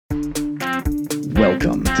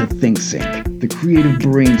Welcome to ThinkSync, the creative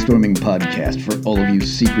brainstorming podcast for all of you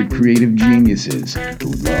secret creative geniuses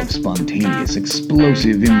who love spontaneous,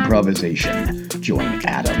 explosive improvisation. Join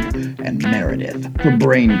Adam and Meredith for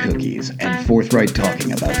brain cookies and forthright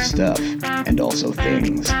talking about stuff and also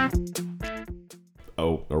things.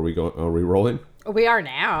 Oh, are we rolling? We are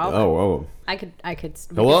now. Oh. I could.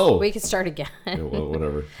 Hello. We could start again. Yeah, well,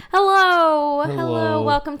 whatever. Hello.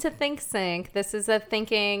 Welcome to ThinkSync. This is a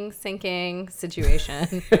sinking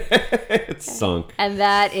situation. It's sunk. And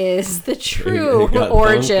that is the true It got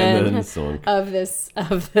origin and sunk. of this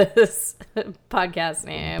podcast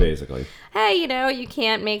name. Basically. Hey, you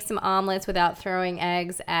can't make some omelets without throwing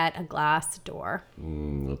eggs at a glass door.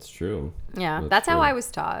 That's true. Yeah, that's how true. I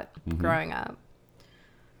was taught growing up.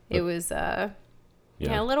 It was a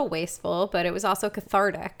little wasteful, but it was also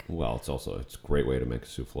cathartic. Well, it's a great way to make a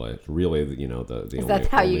souffle. It's really, the Is that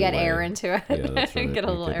how you get air into it? Yeah, that's right. Get a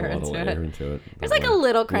little air into it. There's But like a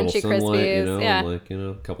little crunchy sunlight,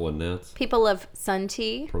 crispies. a couple of gnats. People love sun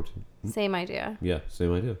tea. Protein. Same idea. Yeah,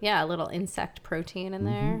 same idea. Yeah, a little insect protein in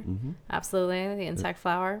there. Absolutely. The insect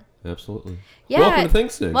flour. Absolutely. Yeah. Welcome to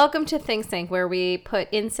ThinkSync. Welcome to ThinkSync, where we put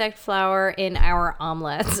insect flour in our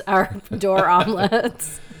omelets, our door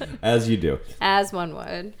omelets. As you do. As one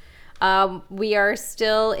would. We are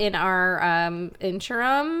still in our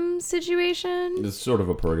interim situation. It's sort of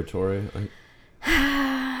a purgatory.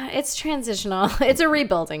 It's transitional. It's a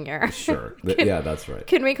rebuilding year. Sure. Yeah, that's right.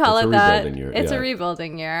 Can we call It's it a that? rebuilding year, It's yeah. a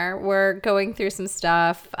rebuilding year. We're going through some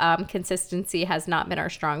stuff. Consistency has not been our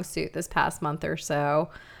strong suit this past month or so.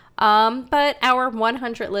 But our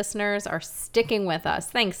 100 listeners are sticking with us.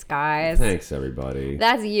 Thanks, guys. Thanks, everybody.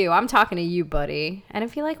 That's you. I'm talking to you, buddy. And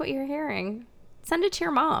if you like what you're hearing, send it to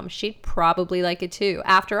your mom. She'd probably like it too.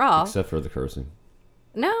 After all. Except for the cursing.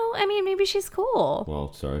 No, I mean, maybe she's cool.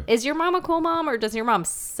 Well, sorry. Is your mom a cool mom, or does your mom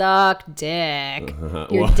suck dick?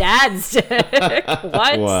 Your Well- dad's dick.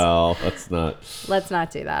 What? Well, that's not. Let's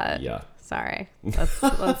not do that. Yeah. Sorry.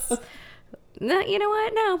 Let's. No, you know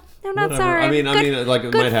what? No, I'm not Whatever. sorry. I mean, like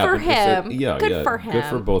it good might happen. for him. Yeah, Good for him. Good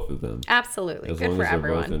for both of them. Absolutely. As Good long for as they're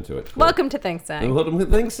everyone. both into it. Cool. Welcome to ThinkSync. Welcome to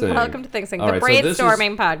ThinkSync. Welcome to ThinkSync, All the right, so this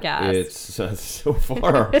brainstorming podcast. It's so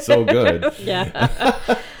far so good. Yeah.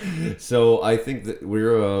 So I think that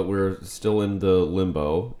we're still in the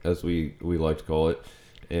limbo, as we like to call it,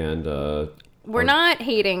 and We're not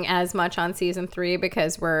hating as much on season 3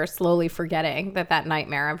 because we're slowly forgetting that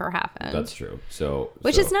nightmare ever happened. that's true.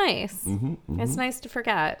 Which is nice. Mm-hmm. It's nice to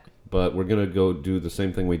forget. But we're gonna go do the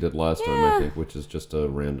same thing we did last time, I think, which is just a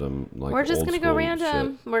random We're just gonna go old-school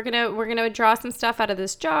random. shit. We're gonna draw some stuff out of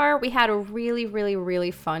this jar. We had a really, really, really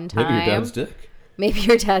fun time. Maybe your dad's dick. Maybe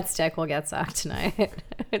your dad's dick will get sucked tonight.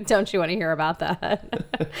 Don't you want to hear about that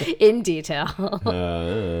in detail?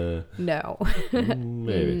 No,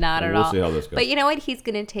 Maybe. not at we'll all. see how this goes. But you know what? He's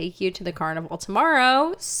gonna take you to the carnival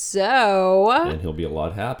tomorrow, so And he'll be a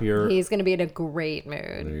lot happier. he's gonna be in a great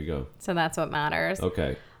mood. There you go. So that's what matters.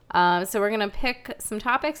 Okay. So we're going to pick some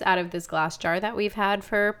topics out of this glass jar that we've had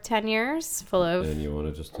for 10 years full of... And you want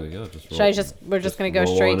to just roll. We're just going to go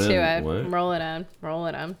roll straight on to in. it. What? Roll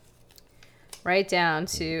it in. Right down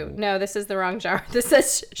to... No, this is the wrong jar. This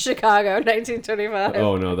says Chicago, 1925.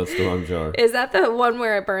 Oh, no, that's the wrong jar. Is that the one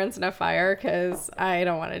where it burns in a fire? Because I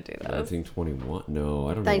don't want to do this. 1921? No,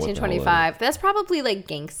 I don't know. 1925. That's probably like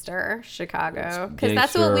gangster Chicago. Because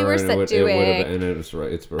that's what we were doing. And it was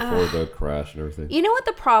right. It's before the crash and everything. You know what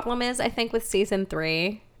the problem is, I think, with season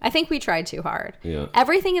 3? I think we tried too hard. Yeah.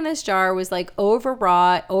 Everything in this jar was like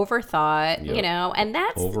overwrought, overthought, Yep. and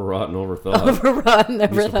that's Overwrought and overthought. overwrought and I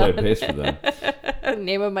used to play overthought. bass for them.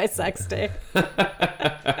 Name of my sex tape.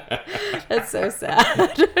 That's so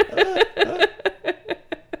sad.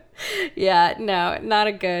 Yeah, no, not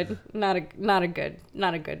a good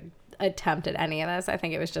attempt at any of this. I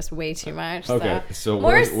think it was just way too much. Okay, so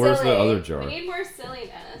More where's the silly. other jar? We need more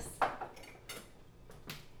silliness.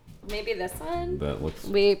 Maybe this one? That looks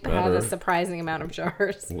We better. have a surprising amount of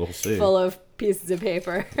jars. We'll see. Full of pieces of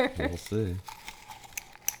paper. We'll see.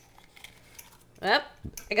 Yep.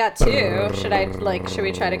 I got 2. Should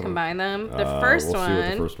we try to combine them? The first we'll see what the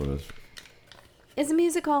one first one is a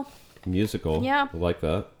musical. Musical. Yeah. I like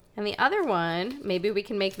that. And the other one, maybe we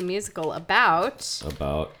can make the musical about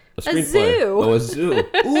About a A screenplay. zoo. Oh, a zoo.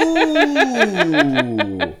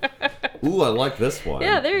 Ooh. Ooh, I like this one.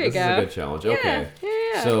 Yeah, there you This is go. a good challenge. Yeah, Okay.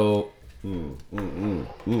 yeah. So,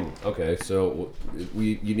 okay, so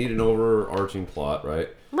you need an overarching plot, right?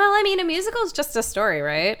 Well, I mean, a musical is just a story,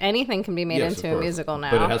 right? Anything can be made Yes, into of a course. musical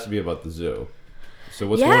now. But it has to be about the zoo. So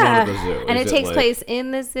what's going on at the zoo? And Is it takes like, place in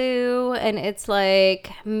the zoo, and it's like,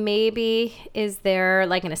 maybe is there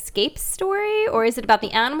like an escape story, or is it about the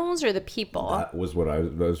animals or the people? That was what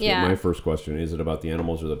my first question. Is it about the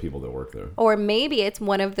animals or the people that work there? Or maybe it's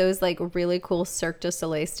one of those like really cool Cirque du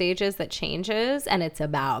Soleil stages that changes, and it's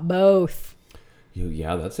about both.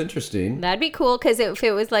 Yeah, that's interesting. That'd be cool, because if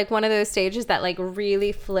it was like one of those stages that like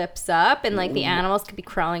really flips up and like the animals could be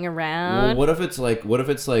crawling around. Well, what if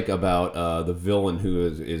it's like about the villain who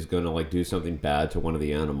is going to like do something bad to one of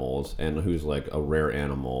the animals, and who's like a rare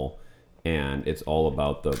animal, and it's all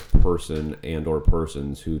about the person and or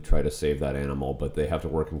persons who try to save that animal, but they have to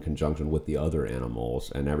work in conjunction with the other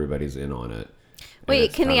animals, and everybody's in on it.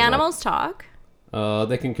 Wait, can the animals talk?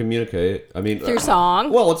 They can communicate. I mean, through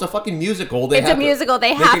song. Well, it's a fucking musical. They have to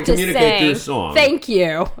communicate sing through song. Thank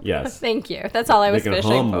you. Yes. Thank you. That's all I was they can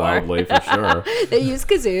fishing hum for. loudly for sure. They use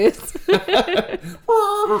kazoos.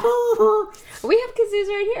 We have kazoos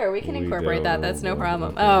right here. We can incorporate that. That's no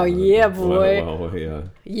problem. Oh yeah, boy. Well,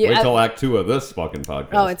 yeah. Wait till Act 2 of this fucking podcast.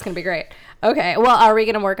 Oh, it's gonna be great. Okay. Well, are we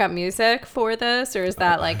gonna work up music for this, or is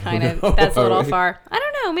that like kind of that's a little far? I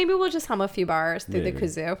don't know. Maybe we'll just hum a few bars through the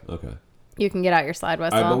kazoo. Okay. You can get out your slide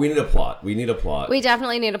whistle. But we need a plot. We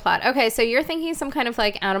definitely need a plot. Okay, so you're thinking some kind of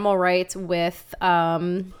like animal rights with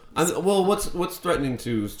well, what's threatening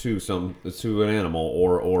to an animal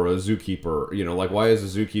or a zookeeper? You know, like why is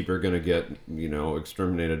a zookeeper going to get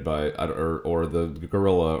exterminated by or the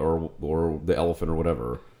gorilla or the elephant or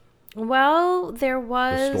whatever? Well, there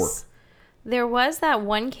was that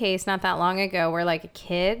one case not that long ago where like a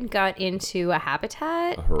kid got into a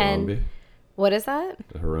habitat and. What is that?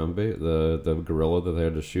 The Harambe, the gorilla that they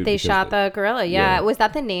had to shoot. They shot the gorilla. Yeah. Was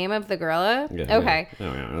that the name of the gorilla? Yeah. Okay.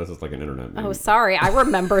 Oh, yeah. This is like an internet meme. Oh, sorry. I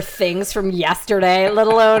remember things from yesterday, let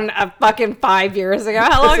alone a fucking 5 years ago.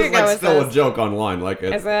 How long ago was still this? A joke online. Like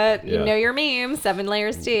is it? You know your memes, 7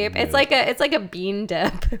 layers deep. Yeah. It's like a bean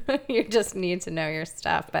dip. You just need to know your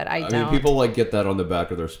stuff, but I don't. I mean, people like get that on the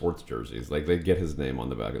back of their sports jerseys. Like they get his name on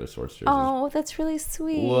the back of their sports jerseys. Oh, that's really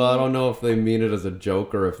sweet. Well, I don't know if they mean it as a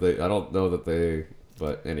joke or if I don't know that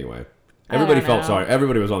but anyway, everybody felt sorry.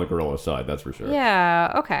 Everybody was on the gorilla side, that's for sure.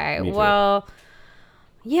 Yeah, okay. Well,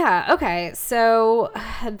 yeah, okay. So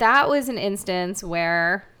that was an instance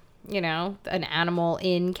where, an animal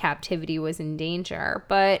in captivity was in danger.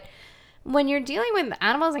 But when you're dealing with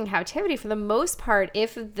animals in captivity, for the most part,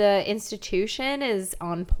 if the institution is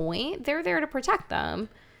on point, they're there to protect them.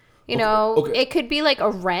 It could be like a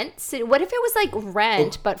rent. What if it was like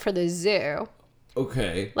rent, but for the zoo?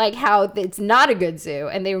 Okay. Like how it's not a good zoo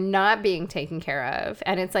and they're not being taken care of.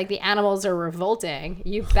 And it's like the animals are revolting.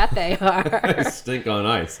 You bet they are. Stink on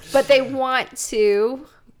ice. But they want to,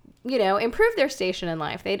 improve their station in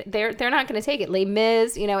life. They're not going to take it. Les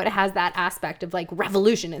Mis, it has that aspect of like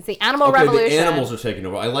revolution. It's the animal revolution. The animals are taking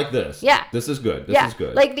over. I like this. Yeah. This is good. This is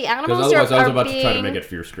good. Like the animals otherwise I was about to try to make it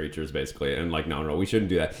fierce creatures basically. And like, no, we shouldn't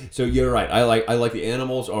do that. So you're right. I like the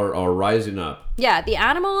animals are rising up. Yeah. The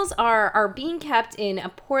animals are being kept in a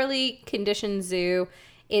poorly conditioned zoo.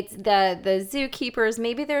 It's the zookeepers.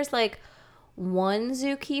 Maybe there's like one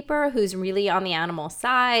zookeeper who's really on the animal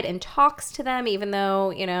side and talks to them, even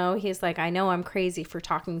though, he's like, I know I'm crazy for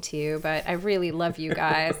talking to you, but I really love you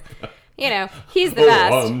guys. He's the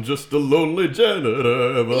best. I'm just a lonely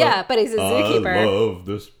janitor. Yeah, but he's a zookeeper. I love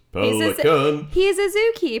this pelican. He's a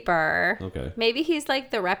zookeeper. Okay. Maybe he's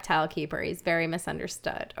like the reptile keeper. He's very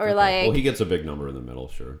misunderstood. Or well, he gets a big number in the middle,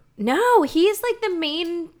 sure. No, he's like the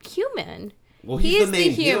main human. Well, he's the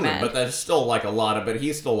main human, but there's still like a lot of, but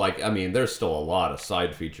he's still like, there's still a lot of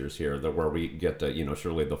side features here where we get to,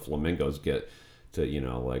 surely the flamingos get to,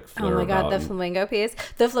 like flare. Oh my God, the flamingo piece.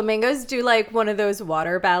 The flamingos do like one of those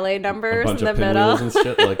water ballet numbers in the middle. And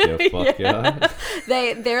shit, like, fuck yeah.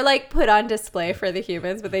 They're like put on display for the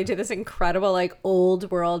humans, but they do this incredible like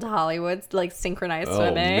old world Hollywood like synchronized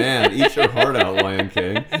swimming. Oh man, eat your heart out, Lion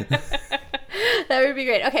King. That would be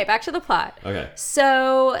great. Okay, back to the plot. Okay.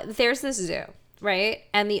 So there's this zoo, right?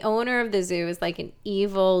 And the owner of the zoo is like an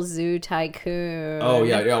evil zoo tycoon. Oh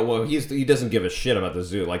yeah. Well, he doesn't give a shit about the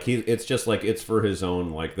zoo. Like it's just like it's for his own.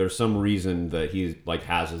 Like there's some reason that he like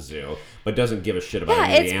has a zoo, but doesn't give a shit about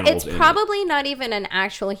any of the animals. It's probably not even an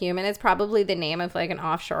actual human. It's probably the name of like an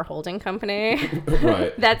offshore holding company.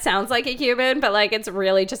 Right. That sounds like a human, but like it's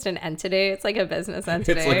really just an entity. It's like a business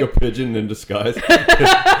entity. It's like a pigeon in disguise.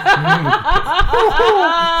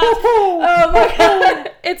 Oh my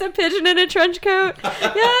God. It's a pigeon in a trench coat.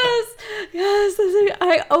 Yes.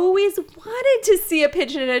 I always wanted to see a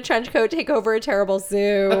pigeon in a trench coat take over a terrible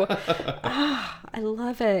zoo. I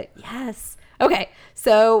love it. Yes. Okay,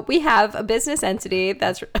 so we have a business entity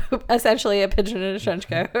that's essentially a pigeon in a trench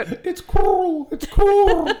coat. It's cool. It's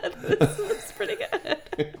cool. It's pretty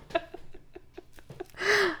good.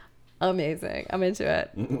 Amazing. I'm into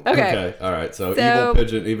it. Okay. All right. So evil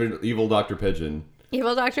pigeon, evil Dr. Pigeon.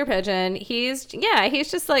 Evil Dr. Pigeon. He's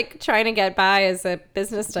just like trying to get by as a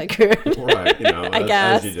business tycoon. Right. You know, I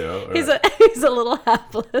guess. as you do. He's a little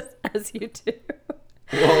hapless, as you do.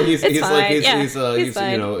 Well, he's It's fine. he's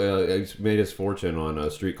Fine. you know he's made his fortune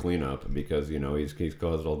on street cleanup because you know he's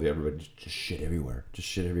caused all the everybody just shit everywhere,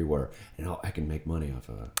 and I can make money off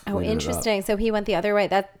of it. Oh, interesting. So he went the other way.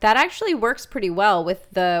 That actually works pretty well with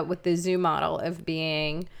the zoo model of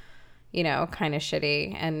being, you know, kind of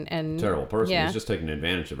shitty and terrible person. Yeah. He's just taking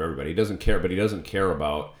advantage of everybody. He doesn't care, but he doesn't care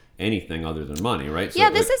about anything other than money, right? So, yeah,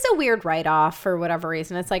 this is a weird write-off for whatever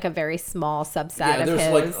reason. It's like a very small subset of there's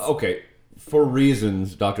his. like okay. For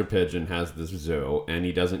reasons, Dr. Pigeon has this zoo, and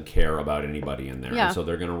he doesn't care about anybody in there. Yeah. And so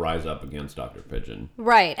they're going to rise up against Dr. Pigeon.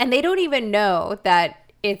 Right, and they don't even know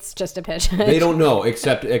that it's just a pigeon. They don't know,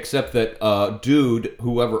 except that dude,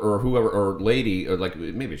 whoever or lady, or like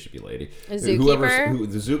maybe it should be lady, A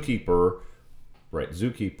zookeeper? the zookeeper, right?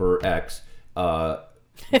 Zookeeper X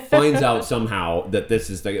finds out somehow that this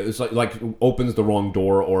is it's like opens the wrong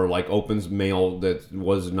door or like opens mail that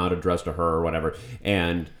was not addressed to her or whatever,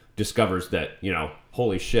 and discovers that, you know,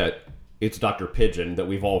 holy shit, it's Dr. Pigeon that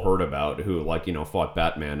we've all heard about who, like, you know, fought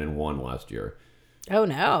Batman and won last year. Oh,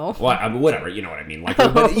 no. Well, I mean, whatever, you know what I mean. Like,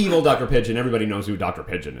 but evil Dr. Pigeon, everybody knows who Dr.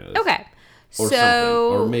 Pigeon is. Okay. Or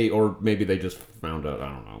So, something. Or maybe they just found out, I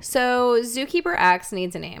don't know. So Zookeeper X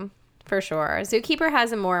needs a name, for sure. Zookeeper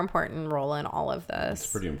has a more important role in all of this.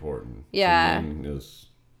 It's pretty important. Yeah. Janine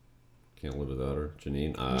can't live without her.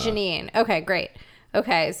 Janine. Janine. Okay, great.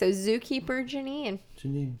 Okay, so Zookeeper Janine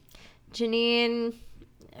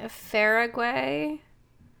Faragway.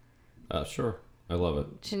 Sure. I love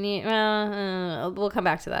it. Janine, we'll come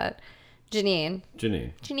back to that. Janine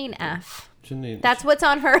F. Janine. That's what's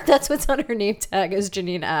on her name tag is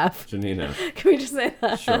Janine F. Janine F. Can we just say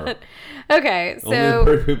that? Sure. Okay, Only so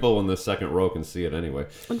the people in the second row can see it anyway.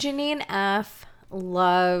 Janine F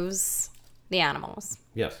loves the animals.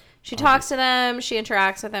 Yes. She talks to them, she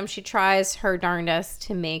interacts with them, she tries her darndest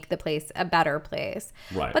to make the place a better place.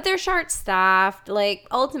 Right. But they're short-staffed. Like,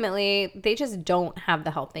 ultimately, they just don't have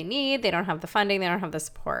the help they need. They don't have the funding. They don't have the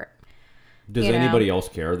support. Does you know? anybody else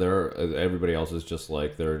care? Everybody else is just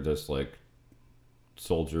like, they're just like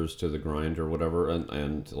soldiers to the grind or whatever.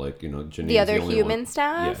 And like, you know, Janine's The other only human one.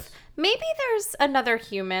 staff? Yes. Maybe there's another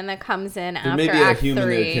human that comes in There after may be Act a human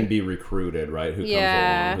 3. that can be recruited, right? Who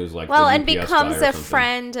Yeah. comes along, who's like well, the and UPS guy becomes or a something.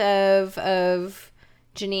 friend of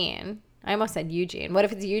Janine. I almost said Eugene. What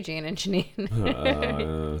if it's Eugene and Janine?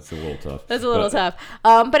 It's a little tough. That's a little tough.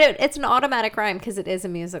 But it's an automatic rhyme because it is a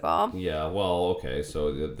musical. Yeah, well, okay.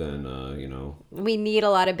 So then, you know. We need a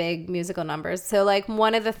lot of big musical numbers. So, like,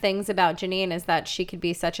 one of the things about Janine is that she could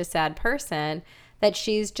be such a sad person that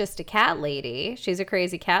she's just a cat lady. She's a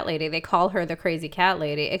crazy cat lady. They call her the crazy cat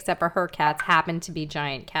lady, except for her cats happen to be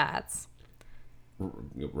giant cats.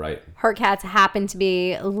 Right. Her cats happen to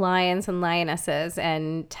be lions and lionesses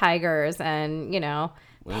and tigers and, you know,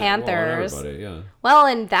 panthers. Well, everybody, yeah. Well,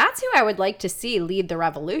 and that's who I would like to see lead the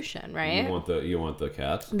revolution, right? You want the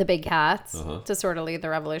cats? The big cats to sort of lead the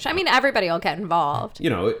revolution. I mean, everybody will get involved.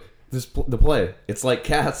 You know, the play. It's like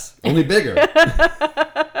Cats, only bigger.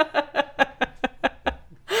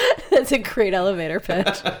 That's a great elevator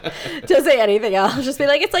pitch. Don't say anything else. Just be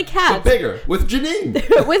like, it's like Cats. But bigger with Janine.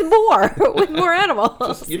 with more animals.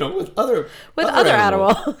 Just, you know, with other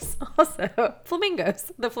animals. Also,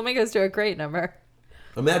 flamingos. The flamingos do a great number.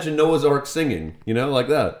 Imagine Noah's Ark singing, you know, like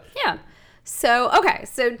that. Yeah. So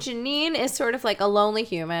Janine is sort of like a lonely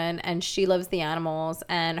human, and she loves the animals,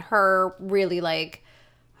 and her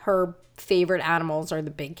favorite animals are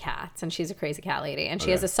the big cats, and she's a crazy cat lady, and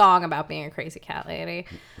she has a song about being a crazy cat lady.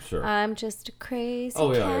 Sure. I'm just a crazy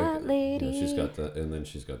cat lady. Yeah, she's got that, and then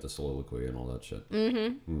she's got the soliloquy and all that shit.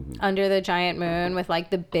 Under the giant moon with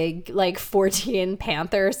like the big like 14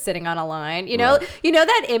 panthers sitting on a line. You know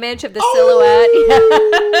that image of the silhouette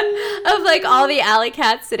of like all the alley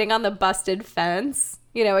cats sitting on the busted fence,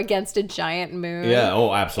 you know, against a giant moon. Yeah,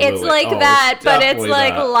 oh, absolutely. It's like that, but it's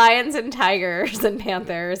like lions and tigers and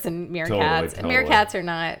panthers and meerkats. Totally. Meerkats are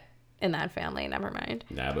not in that family, never mind.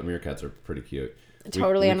 Nah, but meerkats are pretty cute.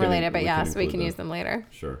 Totally unrelated, but yes, we can include use them later.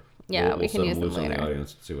 Sure. Yeah, we can use them loose on later. the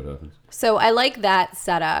audience and see what happens. So I like that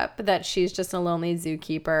setup, that she's just a lonely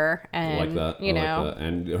zookeeper, and I like that. you know, like that.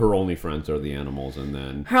 And her only friends are the animals, and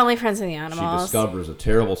then her only friends are the she animals. discovers a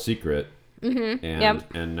terrible secret.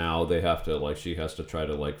 Mm-hmm. And now they have to she has to try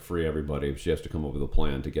to free everybody. She has to come up with a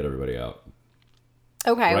plan to get everybody out.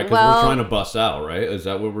 Okay, right? Because well, we're trying to bust out, right? Is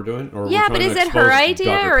that what we're doing? Or yeah, we're but trying is to it her expose idea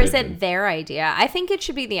Dr. or is Pigeon? it their idea? I think it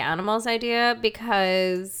should be the animal's idea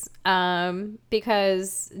because Janine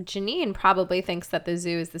probably thinks that the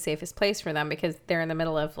zoo is the safest place for them because they're in the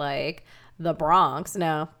middle of like the Bronx.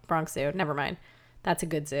 No, Bronx Zoo. Never mind. That's a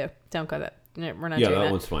good zoo. Don't go there. We're not doing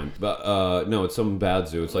that one's fine. But no, it's some bad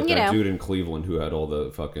zoo. It's like You that know. dude in Cleveland who had all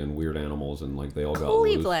the fucking weird animals and like they all got loose.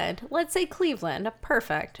 Cleveland. Let's say Cleveland.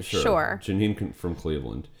 Perfect. Sure. Janine from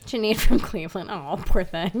Cleveland. Janine from Cleveland. Oh, poor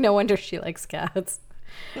thing. No wonder she likes cats.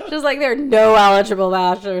 Just like there are no eligible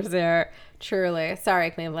bachelors there. Truly.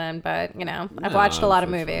 Sorry, Cleveland, but you know, I've watched a lot of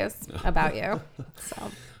movies about you.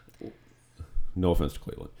 So No offense to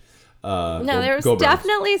Cleveland. no, there's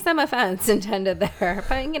definitely some offense intended there,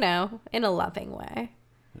 but you know, in a loving way.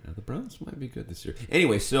 Yeah, the Browns might be good this year.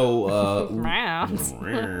 Anyway, so Browns.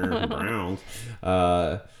 Browns.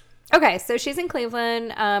 Okay, so she's in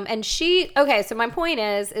Cleveland, and so my point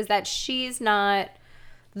is that she's not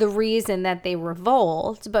the reason that they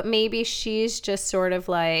revolt, but maybe she's just sort of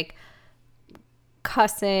like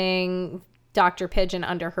cussing Dr. Pigeon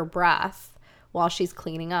under her breath while she's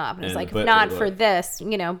cleaning up. And it's like, if not for this,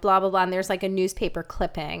 you know, blah, blah, blah. And there's like a newspaper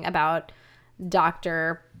clipping about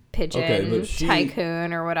Dr. Pigeon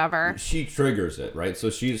Tycoon or whatever. She triggers it, right? So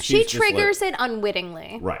she triggers it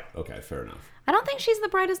unwittingly. Right. Okay. Fair enough. I don't think she's the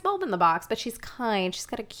brightest bulb in the box, but she's kind. She's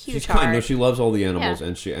got a cute She's heart. kind. No, she loves all the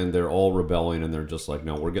animals, Yeah. and they're all rebelling, and they're just like,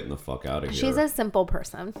 no, we're getting the fuck out of here. She's a simple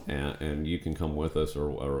person. And you can come with us,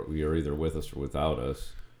 or you're either with us or without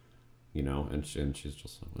us. You know, and she's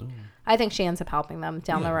just like, well. I think she ends up helping them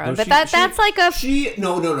down the road. No, But that's like a...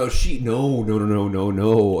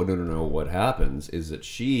 No. What happens is that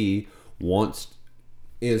she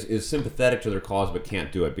is sympathetic to their cause, but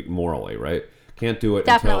can't do it morally, right? Can't do it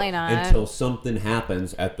until something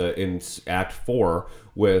happens in Act 4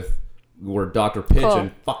 where Dr.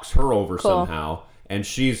 Pigeon fucks her over somehow. And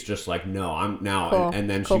she's just like, no, I'm now. And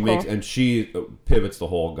then she pivots the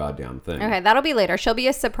whole goddamn thing. Okay, that'll be later. She'll be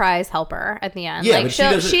a surprise helper at the end. Yeah, like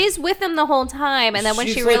but she's with them the whole time. And then when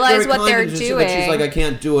she realizes what they're doing. She's like, I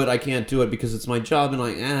can't do it because it's my job. And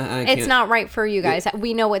like, I can't. It's not right for you guys.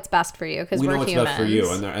 We know what's best for you because we're humans. We know what's best for you.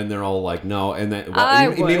 And they're all like, no. And then,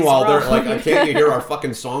 meanwhile, they're like, can't you hear our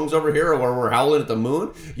fucking songs over here where we're howling at the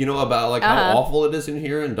moon? You know, about like how awful it is in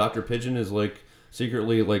here. And Dr. Pigeon is like,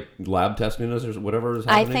 secretly like lab testing us or whatever is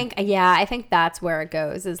happening. I think that's where it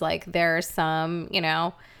goes is like there's some, you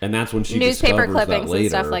know, and that's when she newspaper discovers clippings that later. And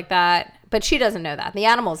stuff like that. But she doesn't know that. The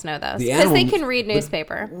animals know this because they can read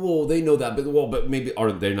newspaper. Well, they know that, but maybe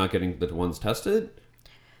are they not getting the ones tested?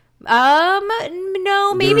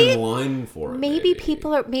 No, maybe they're in line for it.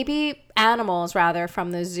 Maybe animals rather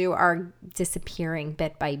from the zoo are disappearing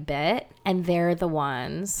bit by bit, and they're the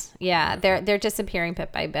ones. Yeah, they're disappearing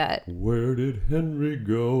bit by bit. Where did Henry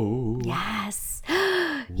go? Yes.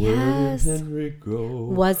 Where did Henry go?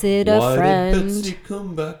 Was it a friend? Why did Betsy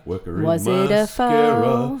come back? Was it a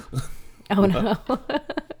foe? Oh no.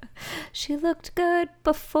 She looked good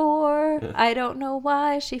before. I don't know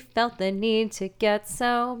why she felt the need to get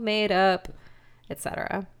so made up,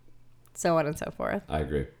 etc. So on and so forth. I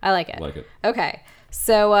agree. I like it. Okay.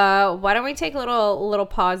 So why don't we take a little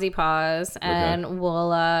pause and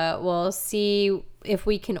we'll see if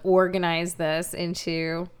we can organize this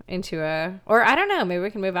into a, or I don't know, maybe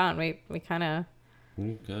we can move on. We kind of.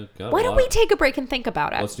 Why don't we take a break and think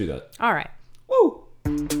about it? Let's do that. All right. Woo.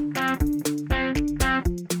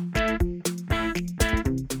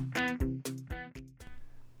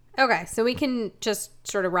 Okay, so we can just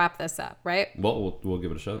sort of wrap this up, right? Well, we'll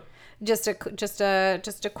give it a shot. Just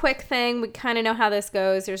a quick thing. We kind of know how this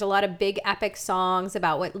goes. There's a lot of big epic songs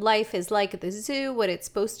about what life is like at the zoo, what it's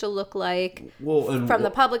supposed to look like from the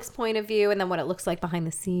public's point of view, and then what it looks like behind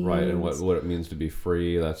the scenes. Right, and what it means to be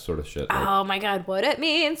free, that sort of shit. Like, oh my God, what it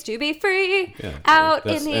means to be free out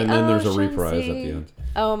in the ocean. And then there's a reprise at the end.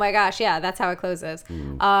 Oh my gosh, yeah, that's how it closes.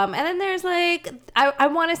 And then there's like, I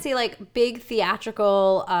want to see like big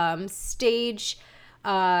theatrical staging.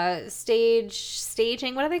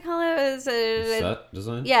 What do they call it? Set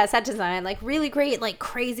design? Yeah, set design. Like really great, like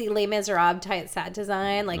crazy Les Miserables type set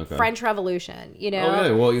design, like French Revolution, you know?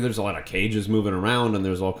 Okay, well, there's a lot of cages moving around and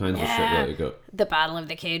there's all kinds of shit that you go. The Battle of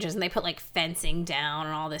the Cages, and they put like fencing down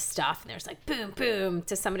and all this stuff, and there's like boom, boom.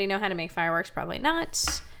 Does somebody know how to make fireworks? Probably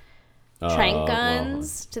not. Trank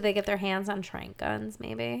guns? Do they get their hands on trank guns?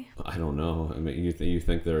 Maybe. I don't know. I mean, you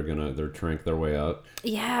think they're trank their way out?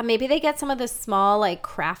 Yeah, maybe they get some of the small, like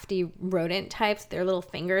crafty rodent types, their little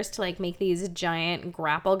fingers to like make these giant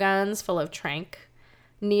grapple guns full of trank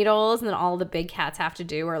needles, and then all the big cats have to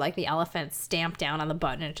do, or like the elephant stamp down on the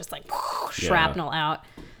button and it's just like shrapnel out.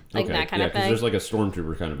 Like that kind of because thing. there's like a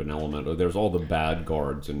stormtrooper kind of an element. There's all the bad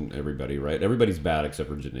guards and everybody, right? Everybody's bad except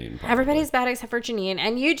for Janine. Probably. Everybody's bad except for Janine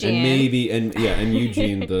and Eugene. And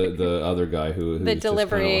Eugene, the other guy who's the just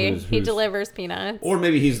delivery. kinda, He delivers peanuts. Or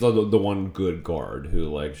maybe he's the one good guard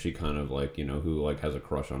who like she kind of like who like has a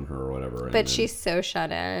crush on her or whatever. But she's so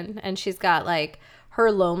shut in, and she's got like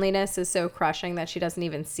her loneliness is so crushing that she doesn't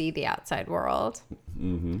even see the outside world.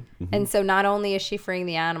 And so not only is she freeing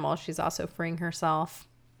the animal, she's also freeing herself.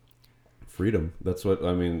 Freedom. That's what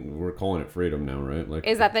I mean. We're calling it freedom now, right? Like,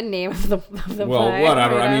 is that the name of the well, play?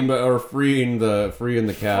 whatever. Freedom? I mean, or freeing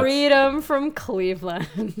the cats. Freedom from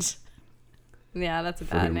Cleveland. Yeah, that's a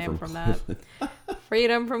bad name from that.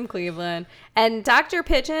 Freedom from Cleveland. And Dr.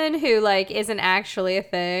 Pigeon, who like isn't actually a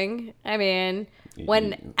thing. I mean,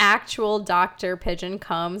 when actual Dr. Pigeon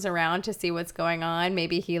comes around to see what's going on,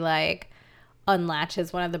 maybe he like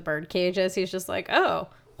unlatches one of the bird cages. He's just like, oh.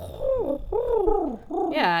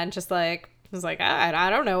 Yeah, and just like was like, I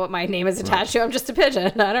don't know what my name is attached to. I'm just a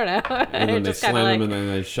pigeon. I don't know. And then they slam him and then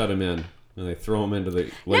they shut him in. And they throw him into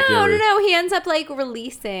the lake No. area. He ends up like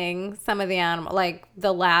releasing some of the animal, like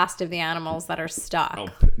the last of the animals that are stuck. Oh,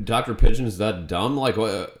 Dr. Pigeon is that dumb? Like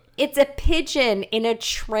what? It's a pigeon in a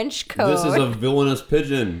trench coat. This is a villainous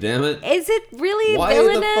pigeon. Damn it! Is it really Why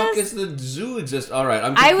villainous? the fuck is the zoo exist? All right,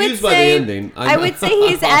 I'm confused by the ending. I would say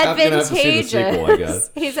he's I'm gonna have to see the advantageous. sequel, I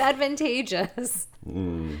guess. He's advantageous.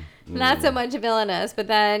 Not so much villainous, but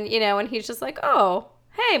then when he's just like, oh,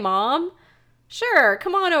 hey, mom. Sure,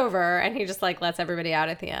 come on over. And he just like lets everybody out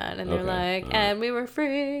at the end. And they're like, and we were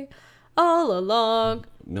free all along.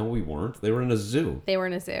 No, we weren't. They were in a zoo. They were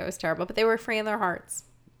in a zoo. It was terrible, but they were free in their hearts.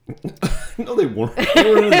 No, they weren't. They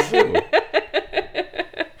were in a zoo.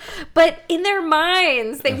 But in their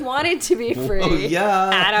minds, they wanted to be free. Oh, yeah.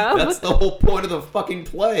 Adam. That's the whole point of the fucking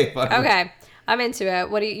play. Okay, I'm into it.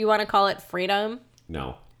 What do you want to call it? Freedom?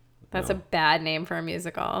 No. That's a bad name for a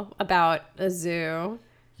musical about a zoo.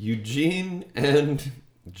 Eugene and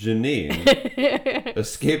Janine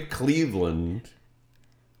escape Cleveland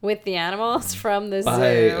with the animals from the zoo.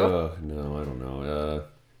 No, I don't know.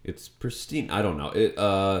 It's pristine. I don't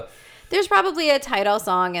know. There's probably a title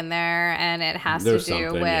song in there, and it has to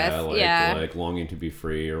do with like longing to be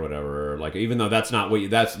free or whatever. Like even though that's not what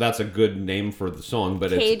that's a good name for the song, but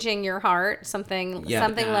caging your heart, something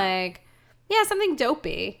like something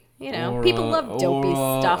dopey. People love dopey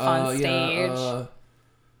stuff on stage.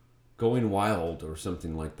 Going Wild or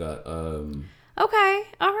something like that. Okay,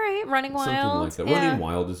 all right, Running Wild. Something like that. Yeah. Running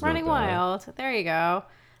Wild is Running not bad. Wild. There you go.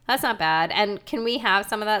 That's not bad. And can we have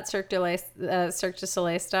some of that Cirque du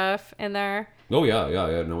Soleil stuff in there? Oh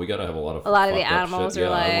yeah. No, we gotta have a lot of the animals shit. are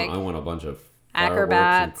like I want a bunch of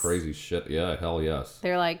acrobats and crazy shit. Yeah, hell yes.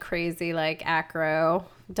 They're like crazy, like acro,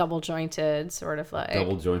 double jointed, sort of like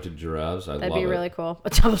double jointed giraffes. That'd be really cool. A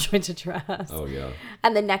double jointed giraffes. Oh yeah.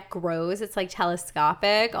 And the neck grows. It's like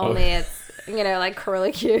telescopic. Only it's like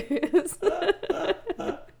curlicues.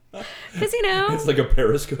 Because it's like a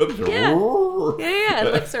periscope. Yeah.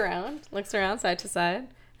 It looks around side to side,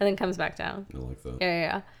 and then comes back down. I like that.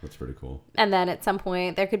 Yeah. That's pretty cool. And then at some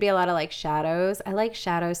point there could be a lot of like shadows. I like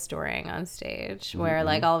shadow storing on stage, where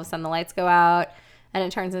like all of a sudden the lights go out and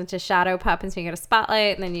it turns into shadow puppets, and you get a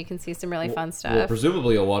spotlight, and then you can see some really fun stuff. Well,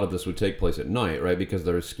 presumably a lot of this would take place at night, right? Because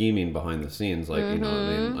they're scheming behind the scenes, like I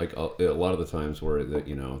mean, like a lot of the times where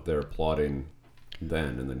they're plotting.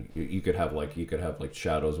 Then and then you could have like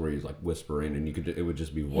shadows where he's like whispering, and it would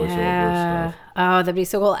just be voiceover stuff. Oh, that'd be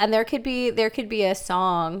so cool. And there could be a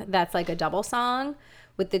song that's like a double song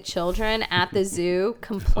with the children at the zoo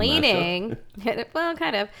complaining. Well,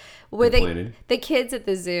 kind of. Where the kids at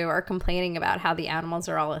the zoo are complaining about how the animals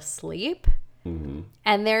are all asleep. Mm-hmm.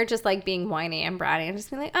 And they're just like being whiny and bratty and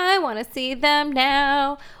just being like, I want to see them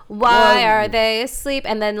now. Why are they asleep?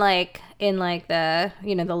 And then like in like the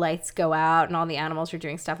the lights go out and all the animals are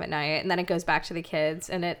doing stuff at night, and then it goes back to the kids,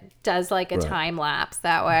 and it does like a time lapse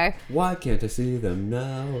that way. Why can't I see them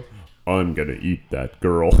now? I'm gonna eat that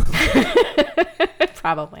girl.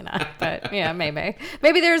 Probably not, but yeah, maybe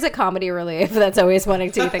there's a comic relief that's always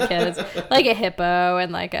wanting to eat the kids, like a hippo,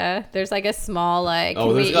 and there's like a small like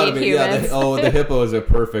there's gotta be humans? The hippo is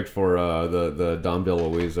perfect for the Dom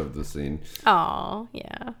DeLuise of the scene. Oh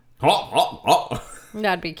yeah,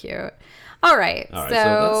 that'd be cute. All right,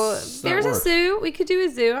 so there's a zoo. We could do a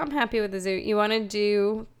zoo. I'm happy with the zoo. You want to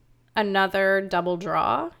do another double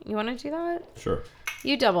draw? You want to do that? Sure.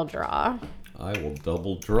 You double draw. I will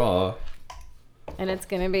double draw. And it's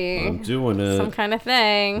going to be I'm doing it. Some kind of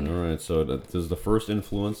thing. All right, so does the first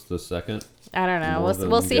influence the second? I don't know.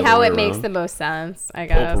 We'll see how it makes the most sense, I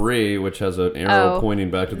guess. Potpourri, which has an arrow pointing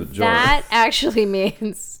back to the jar. That actually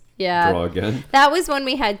means Yeah. draw again. That was when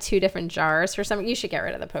we had 2 different jars for some. You should get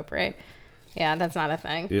rid of the potpourri. Yeah, that's not a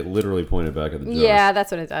thing. It literally pointed back at the jar. Yeah,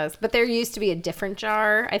 that's what it does. But there used to be a different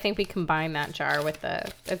jar. I think we combined that jar with the...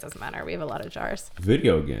 It doesn't matter. We have a lot of jars.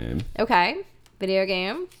 Video game. Okay. Video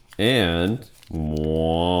game. And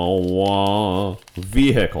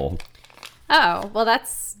vehicle. Oh, well,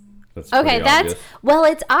 that's Okay, okay. That's obvious. well,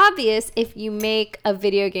 it's obvious if you make a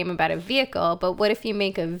video game about a vehicle, but what if you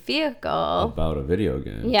make a vehicle? About a video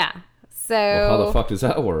game. Yeah. So Well, how the fuck does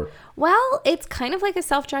that work? Well, it's kind of like a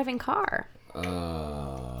self-driving car.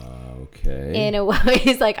 Okay. In a way,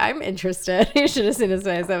 he's like, I'm interested. You should have seen his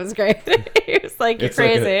face. That was great. He was like, you're It's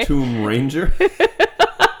crazy. like a Tomb Ranger.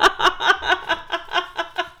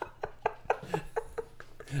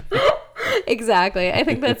 Exactly. I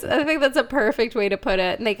think that's a perfect way to put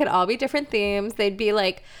it. And they could all be different themes. They'd be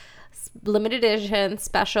like limited edition,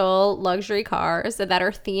 special luxury cars that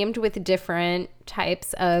are themed with different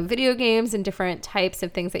types of video games and different types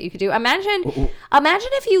of things that you could do. Imagine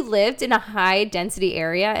if you lived in a high density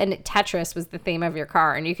area and Tetris was the theme of your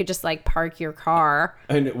car, and you could just like park your car.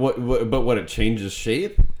 And what it changes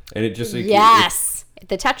shape, and it just Yes.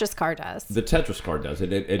 The Tetris car does. The Tetris car does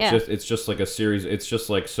it. Yeah. It's just like a series. It's just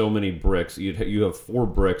like so many bricks. You have 4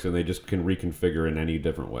 bricks, and they just can reconfigure in any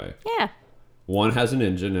different way. Yeah. One has an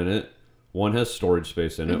engine in it. One has storage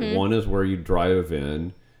space in it. Mm-hmm. One is where you drive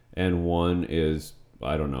in, and one is,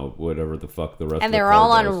 I don't know, whatever the fuck the rest. And of the they're car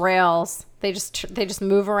all does. on rails. They just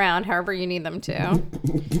move around however you need them to.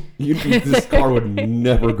 This car would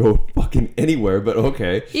never go fucking anywhere. But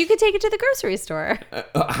okay. You could take it to the grocery store.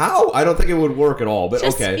 How? I don't think it would work at all. But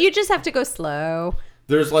okay. You just have to go slow.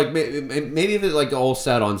 There's like maybe if it's like all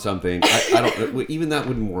set on something. I don't. Even that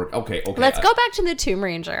wouldn't work. Okay. Let's go back to the Tomb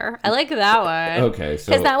Ranger. I like that one. Okay,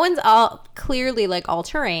 so Because that one's all clearly like all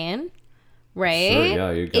terrain, right? Sure, yeah,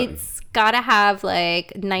 you got It's got to have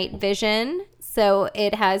like night vision. So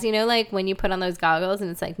it has, like when you put on those goggles and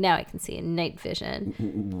it's like, now I can see in night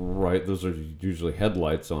vision. right. Those are usually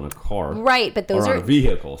headlights on a car. Right, but those or are on a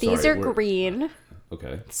vehicle. These Sorry, are green.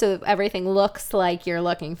 Okay. So everything looks like you're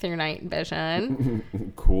looking through night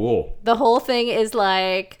vision. Cool. The whole thing is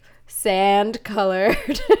like sand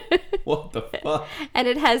colored. What the fuck? And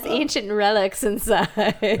it has ancient relics inside.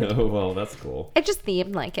 Oh, well, that's cool. It just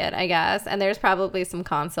themed like it, I guess. And there's probably some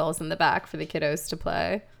consoles in the back for the kiddos to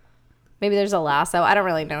play. Maybe there's a lasso. I don't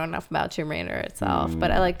really know enough about Tomb Raider itself,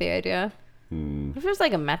 but I like the idea. What if there's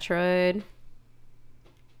like a Metroid?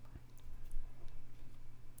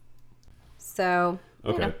 So,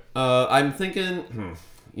 Okay. I'm thinking,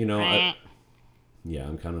 yeah,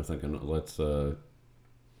 I'm kind of thinking, let's do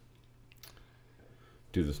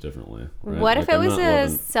this differently. Right? What if Like, it I'm was not a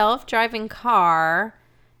loving- self-driving car,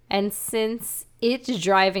 and since it's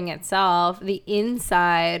driving itself, the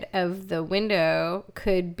inside of the window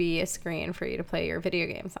could be a screen for you to play your video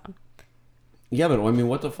games on? Yeah, but I mean,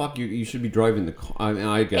 what the fuck? You should be driving the car. I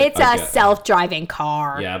mean, It's a self-driving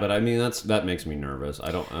car. Yeah, but I mean, that makes me nervous. I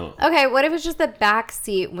don't. Okay, what if it's just the back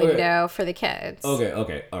seat window for the kids?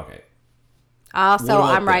 Okay. Also, What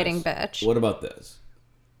about I'm writing this? bitch. What about this?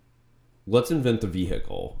 Let's invent the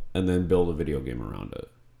vehicle and then build a video game around it.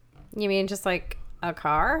 You mean just like a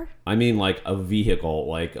car? I mean, like a vehicle,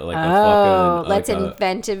 like a Oh, fucking. let's like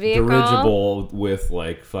invent a vehicle. Dirigible with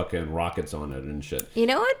like fucking rockets on it and shit. You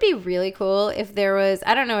know what would be really cool if there was,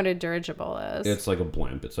 I don't know what a dirigible is. It's like a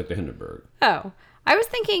blimp. It's like the Hindenburg. Oh, I was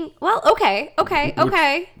thinking, well, okay.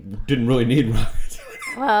 Didn't really need rockets.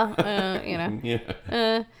 Well,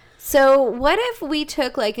 Yeah. So what if we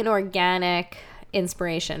took like an organic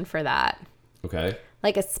inspiration for that? Okay.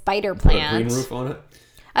 Like a spider Put a plant. green roof on it.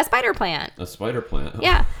 A spider plant. A spider plant.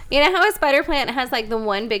 Yeah. You know how a spider plant has like the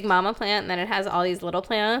one big mama plant and then it has all these little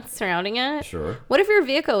plants surrounding it? Sure. What if your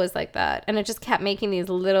vehicle was like that and it just kept making these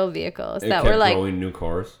little vehicles It that kept were like... growing new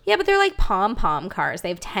cars. Yeah, but they're like pom-pom cars. They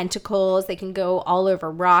have tentacles. They can go all over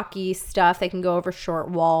rocky stuff. They can go over short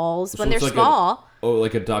walls when they're it's like small.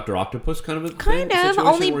 Like a Dr. Octopus kind of a Kind of, situation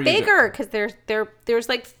only where you bigger because there's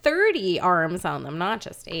like 30 arms on them, not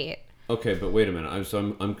just 8. Okay, but wait a minute.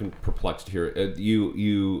 I'm perplexed here. Is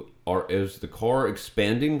the car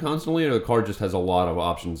expanding constantly, or the car just has a lot of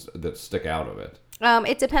options that stick out of it?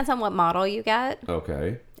 It depends on what model you get.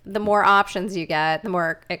 Okay. The more options you get, the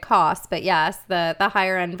more it costs. But yes, the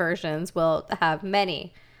higher end versions will have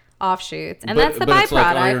many offshoots, and that's the byproduct. It's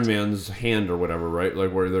like Iron Man's hand or whatever, right?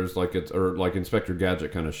 Like where there's like or like Inspector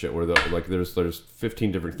Gadget kind of shit, where there's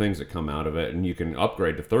 15 different things that come out of it, and you can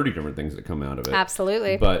upgrade to 30 different things that come out of it.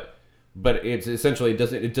 Absolutely. But it's essentially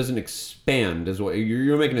it doesn't expand, is what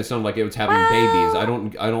you're making it sound like it was having babies. I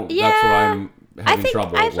don't. Yeah. That's what I'm having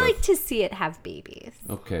trouble I'd with. like to see it have babies.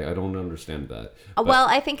 Okay, I don't understand that. Well,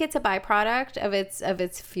 I think it's a byproduct of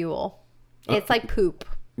its fuel. It's like poop.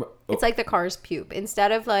 It's like the car's poop.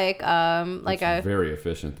 Instead of like a very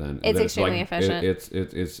efficient then. It's Then extremely efficient. It's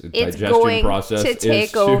it's digestion going process to take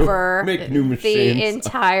is to over make new the machines.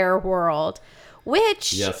 entire world,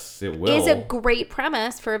 which Yes, it will. is a great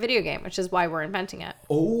premise for a video game, which is why we're inventing it.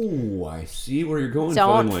 Oh, I see where you're going.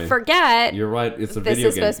 Don't finally. forget, You're right. It's a this video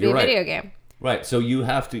is game. supposed to be You're a right. video game. Right. So you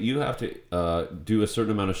have to do a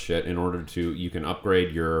certain amount of shit in order to you can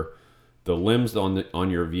upgrade the limbs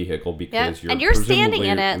on your vehicle because and you're standing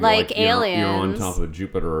in it like aliens. You're on top of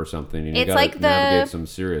Jupiter or something, and you It's got to like navigate some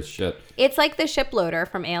serious shit. It's like the ship loader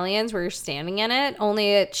from Aliens, where you're standing in it.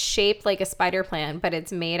 Only it's shaped like a spider plant, but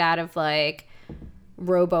it's made out of like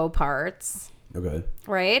robo parts. Okay.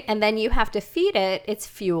 Right? And then you have to feed it its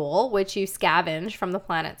fuel, which you scavenge from the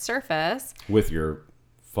planet's surface. With your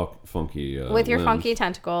funky with your limbs. funky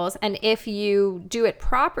tentacles. And if you do it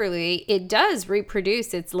properly, it does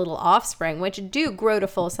reproduce its little offspring, which do grow to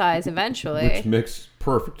full size eventually. Which makes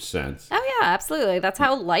perfect sense. Oh, yeah, absolutely. That's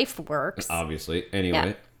how life works. Obviously. Anyway.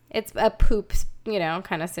 Yeah. It's a poop,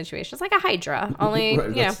 kind of situation. It's like a hydra, only,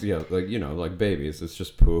 Right, like babies. It's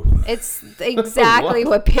just poo. It's exactly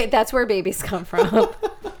that's where babies come from,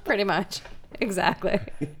 pretty much. Exactly.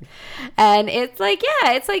 And it's like,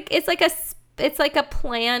 yeah, it's like a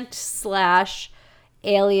plant /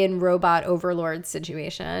 alien robot overlord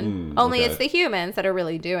situation. Only okay. it's the humans that are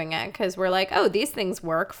really doing it because we're like, oh, these things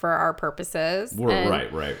work for our purposes. Right.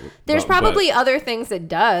 There's probably other things it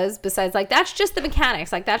does besides like that's just the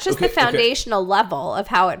mechanics. Like that's just the foundational level of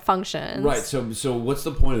how it functions. Right. So what's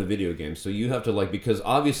the point of the video game? So you have to because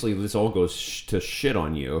obviously this all goes to shit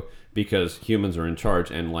on you because humans are in charge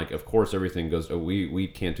and of course everything goes. Oh, we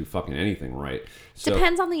can't do fucking anything right. So,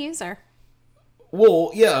 Depends on the user.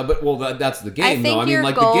 Well, yeah, but that's the game. I think though. I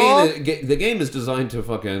mean, your the game is designed to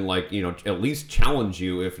fucking at least challenge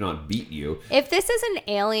you, if not beat you. If this is an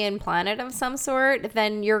alien planet of some sort,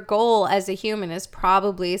 then your goal as a human is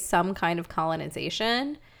probably some kind of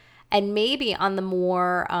colonization, and maybe on the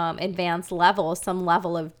more advanced level, some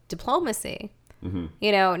level of diplomacy.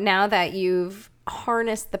 Mm-hmm. Now that you've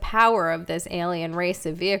harnessed the power of this alien race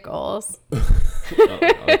of vehicles.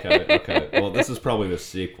 Okay. Well, this is probably the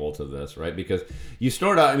sequel to this, right? Because you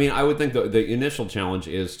start out. I mean, I would think the initial challenge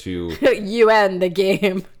is to you end the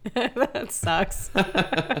game. That sucks.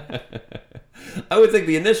 I would think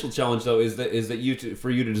the initial challenge, though, is that for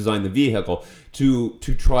you to design the vehicle to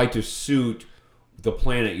try to suit the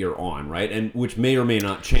planet you're on, right? And which may or may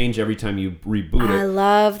not change every time you reboot it. I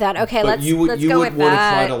love that. Okay, but let's go with that. You would want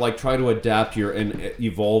to try to adapt and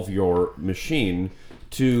evolve your machine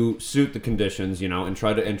to suit the conditions, and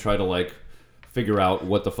try to figure out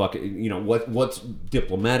what the fuck, what's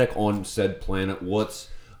diplomatic on said planet, what's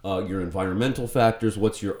your environmental factors,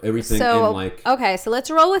 what's your everything. Okay, so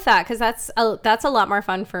let's roll with that because that's a lot more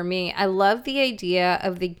fun for me. I love the idea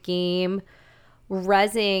of the game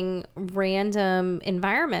rezzing random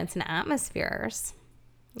environments and atmospheres.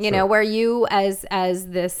 Where you as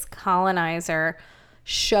this colonizer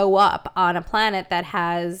show up on a planet that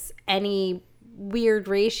has any weird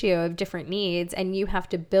ratio of different needs and you have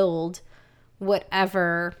to build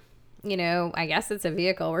whatever, I guess it's a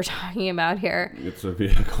vehicle we're talking about here. It's a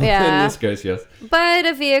vehicle. Yeah. In this case, yes. But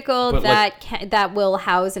a vehicle that will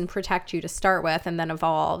house and protect you to start with and then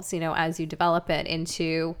evolves, as you develop it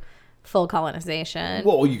into full colonization.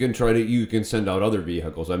 Well, you can send out other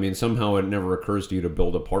vehicles. I mean, somehow it never occurs to you to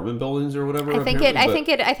build apartment buildings or whatever. I think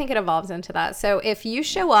it evolves into that. So if you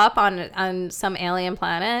show up on some alien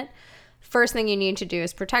planet, first thing you need to do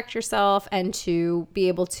is protect yourself and to be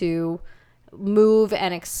able to move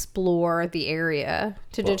and explore the area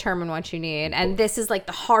to determine what you need. And this is like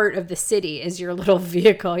the heart of the city is your little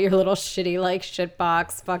vehicle, your little shitty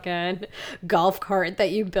shitbox fucking golf cart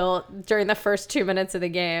that you built during the first 2 minutes of the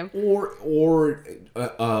game. Or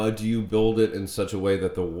do you build it in such a way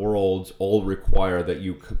that the worlds all require that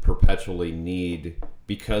you perpetually need,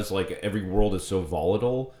 because every world is so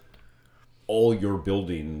volatile, all your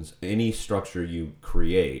buildings, any structure you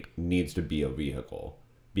create needs to be a vehicle.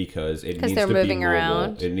 Because it needs to be mobile.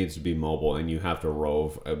 Around. It needs to be mobile, and you have to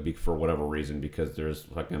rove for whatever reason because there's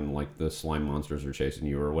fucking the slime monsters are chasing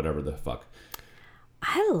you or whatever the fuck.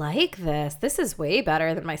 I like this. This is way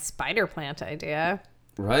better than my spider plant idea.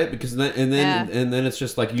 Right? Because then it's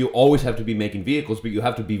just you always have to be making vehicles, but you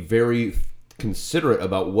have to be very considerate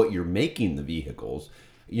about what you're making the vehicles.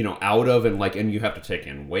 out of, and you have to take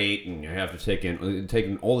in weight, and you have to take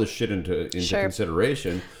in all this shit into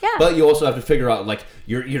consideration. Yeah. But you also have to figure out, like,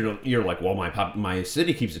 you're like, well, my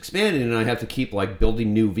city keeps expanding, and I have to keep, like,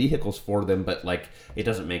 building new vehicles for them, but, like, it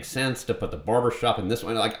doesn't make sense to put the barbershop in this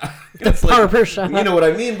one. Like, it's like, barbershop. You know what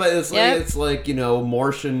I mean? But it's Yep. like, it's like,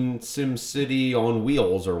 Martian Sim City on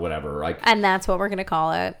wheels or whatever. Like, And that's what we're going to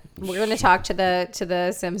call it. We're going to talk to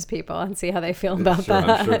the Sims people and see how they feel about sure, that.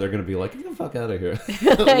 I'm sure they're going to be like, get the fuck out of here.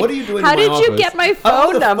 What are you doing How in my did you office? get my How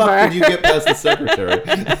phone the number? fuck did you get past the secretary?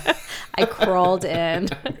 I crawled in.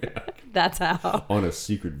 That's how. On a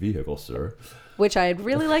secret vehicle, sir. Which I'd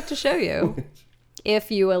really like to show you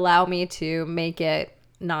if you allow me to make it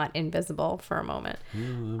not invisible for a moment.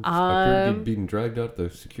 I appear to be being dragged out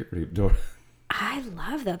the security door. I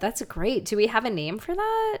love that. That's great. Do we have a name for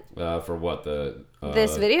that? For what?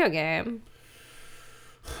 This video game.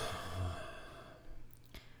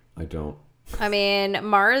 I don't. I mean,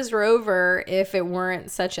 Mars Rover, if it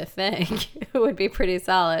weren't such a thing, it would be pretty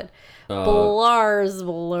solid. Blars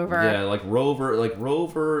Rover. Yeah, like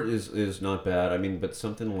Rover is not bad. I mean, but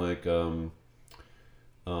something like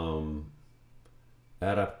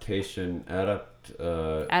adaptation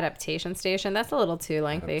station. That's a little too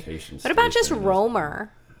lengthy. What about just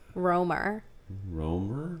Roamer? Roamer.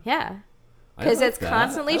 Yeah. Because it's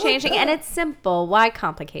constantly changing and it's simple. Why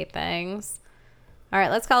complicate things? All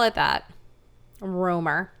right, let's call it that.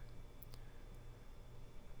 Roamer.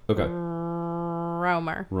 Okay.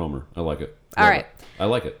 Roamer. I like it. All right. I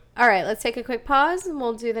like it. All right, let's take a quick pause and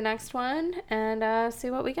we'll do the next one and see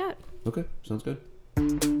what we got. Okay, sounds good.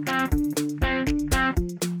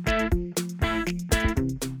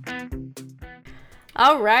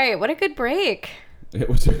 All right, what a good break. It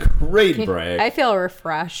was a great break. I feel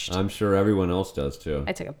refreshed. I'm sure everyone else does too.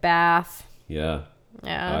 I took a bath. Yeah.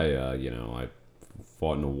 Yeah. I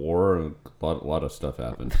fought in a war and a lot of stuff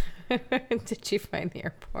happened. Did you find the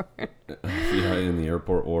airport? Yeah, in the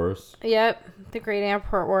airport wars. Yep, the Great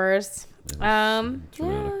Airport Wars. Yeah,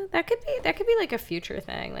 dramatic. that could be like a future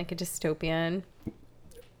thing, like a dystopian.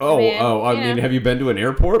 I mean, have you been to an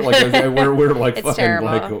airport? Like we're like It's fucking terrible.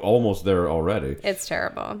 like almost there already. It's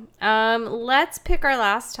terrible. Let's pick our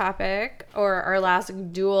last topic or our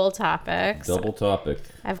last dual topics. Double topic.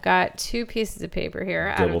 I've got 2 pieces of paper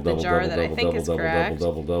here out of the jar that I think is correct.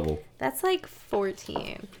 Double. That's like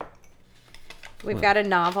 14. We've got a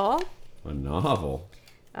novel. A novel.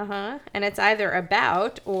 And it's either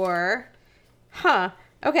about or,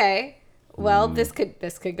 okay. Well, this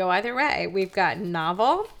could go either way. We've got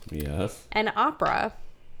novel. Yes. And opera.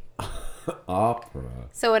 Opera.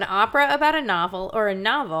 So an opera about a novel or a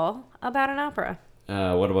novel about an opera.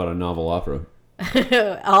 What about a novel opera?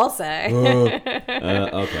 I'll say.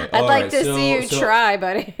 Okay. I'd like to see you try,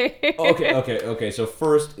 buddy. Okay. So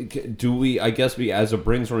first, I guess as a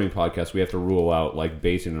brainstorming podcast, we have to rule out like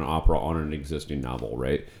basing an opera on an existing novel,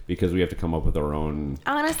 right? Because we have to come up with our own.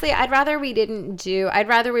 Honestly, I'd rather we went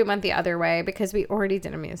the other way because we already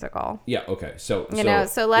did a musical. Yeah. Okay. So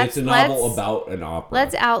let's it's a novel about an opera.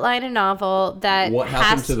 Let's outline a novel that what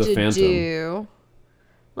happened to the Phantom?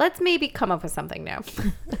 Let's maybe come up with something new.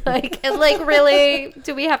 like really,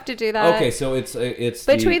 do we have to do that? Okay, so it's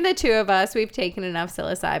between the 2 of us, we've taken enough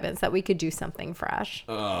psilocybins that we could do something fresh.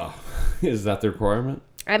 Is that the requirement?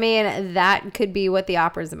 I mean, that could be what the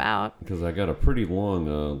opera's about. Because I got a pretty long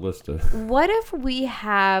list of. What if we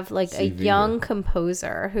have like a young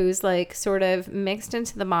composer who's like sort of mixed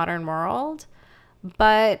into the modern world,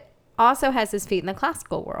 but also has his feet in the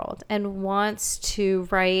classical world and wants to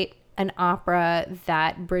write an opera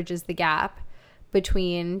that bridges the gap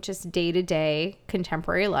between just day-to-day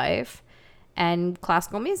contemporary life and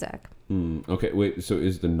classical music. Okay, wait, so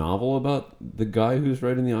is the novel about the guy who's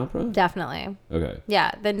writing the opera? Definitely. Okay.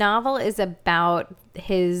 Yeah, the novel is about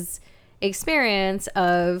his experience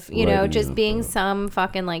of, just being some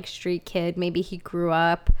fucking like street kid. Maybe he grew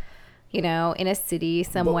up, in a city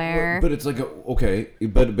somewhere. But it's like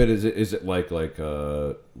but is it like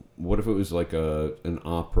what if it was like an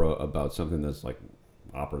opera about something that's like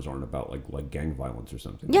operas aren't about like gang violence or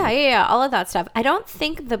something? Yeah, all of that stuff. I don't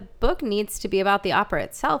think the book needs to be about the opera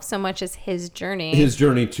itself so much as his journey. His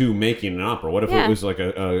journey to making an opera. What if it was like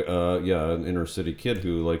an inner city kid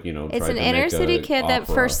who it's an inner city kid that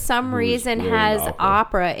for some reason has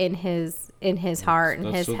opera in his heart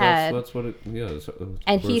and his head. That's what it. Yeah.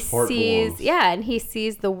 And he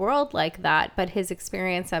sees the world like that, but his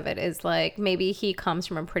experience of it is like maybe he comes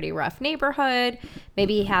from a pretty rough neighborhood.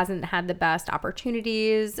 Maybe he hasn't had the best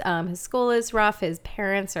opportunities. His school is rough. His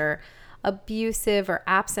parents are abusive or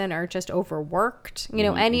absent or just overworked.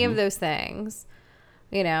 Any of those things.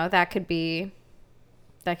 That could be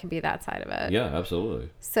That could be that side of it. Yeah, absolutely.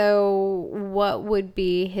 So what would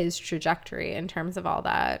be his trajectory in terms of all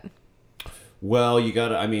that? Well, you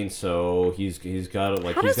gotta. I mean, so he's got to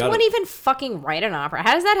like. How does one even fucking write an opera?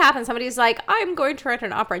 How does that happen? Somebody's like, I'm going to write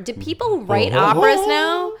an opera. Do people write operas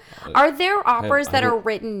now? Are there operas that are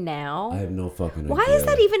written now? I have no fucking idea. Why is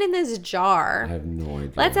that even in this jar? I have no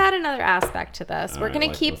idea. Let's add another aspect to this. We're right, going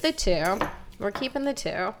like to keep the this. 2. We're keeping the 2.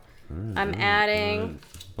 I'm adding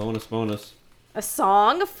bonus. a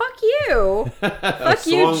song. Fuck you. Fuck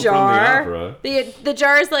you, song from jar. the opera. The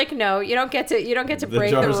jar is like, no, you don't get to break the rules.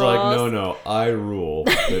 The jar's like, no, I rule.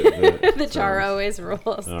 The jar always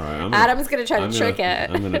rules. All right, Adam's gonna try to trick it.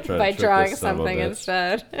 I'm gonna try by to trick drawing this son of a something bitch.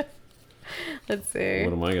 instead. Let's see.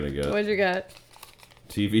 What am I gonna get? What'd you get?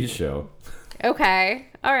 TV show. Okay.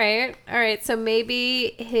 All right. So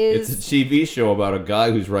maybe It's a TV show about a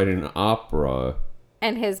guy who's writing an opera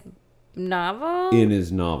and his novel. in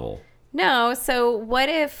his novel. No, so what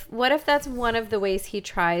if that's one of the ways he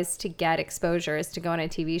tries to get exposure is to go on a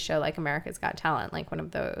TV show like America's Got Talent, like one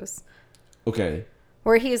of those. Okay.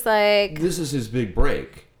 Where he's like, This is his big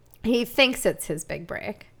break. he thinks it's his big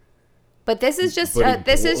break. But this is just But he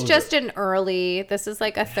this is blows just an early, this is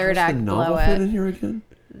like a third How's act the novel blow fit in it. here again?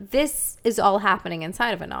 This is all happening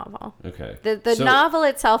inside of a novel. Okay. The So, novel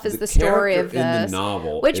itself is the story of character in the this,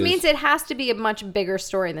 novel which is- means it has to be a much bigger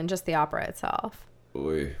story than just the opera itself.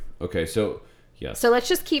 Oy. Okay, so yes. So let's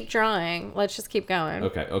just keep drawing. Let's just keep going.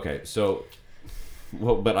 Okay. So,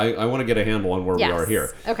 well, but I want to get a handle on where we Yes. are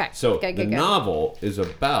here. Okay. So Good. the novel is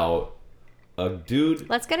about a dude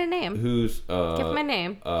Let's get a name. who's Give him a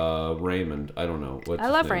name. Raymond. I don't know. What's I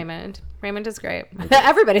his love name? Raymond. Raymond is great.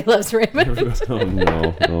 Everybody loves Raymond. Oh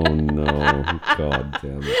no! God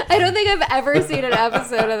damn it! I don't think I've ever seen an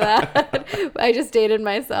episode of that. I just dated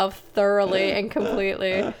myself thoroughly and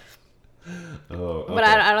completely. Oh, okay. But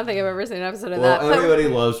I don't think I've ever seen an episode of Well, that. But everybody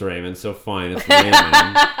loves Raymond, so fine, it's Raymond.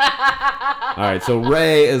 All right, so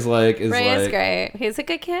Ray is Ray is great. He's a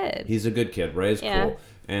good kid. He's a good kid. Ray is Yeah. cool,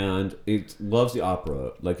 and he loves the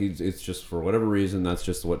opera. Like it's just for whatever reason that's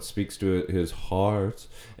just what speaks to his heart.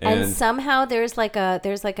 And somehow there's like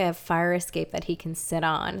a fire escape that he can sit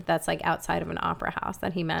on that's like outside of an opera house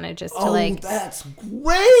that he manages to like that's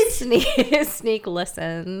great. sneak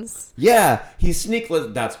listens. Yeah, he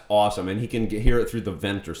that's awesome, and he can hear it through the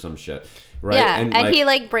vent or some shit, right? Yeah, and like, he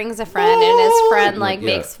like brings a friend, and his friend like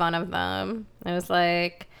Yeah. makes fun of them. It was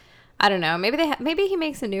like, I don't know. Maybe he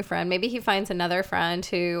makes a new friend. Maybe he finds another friend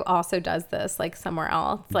who also does this like somewhere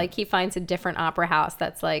else. Like he finds a different opera house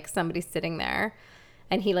that's like somebody sitting there,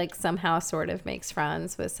 and he like somehow sort of makes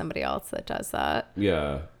friends with somebody else that does that.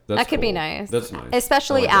 Yeah, That could be cool. nice. That's nice,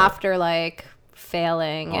 especially I like that. after like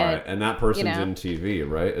failing. All right, and that person's know. in TV,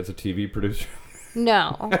 right? It's a TV producer.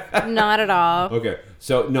 No, not at all. Okay,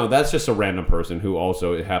 so no, that's just a random person who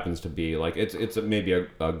also it happens to be like it's maybe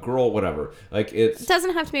a girl, whatever. Like It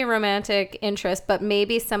doesn't have to be a romantic interest, but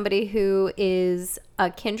maybe somebody who is a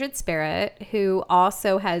kindred spirit who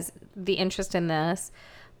also has the interest in this,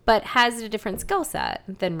 but has a different skill set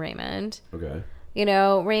than Raymond. okay. You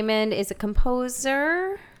know, Raymond is a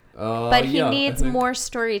composer, but he needs more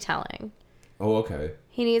storytelling. Oh, okay.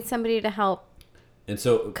 He needs somebody to help And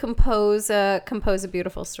so compose a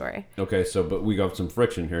beautiful story. okay, so but we got some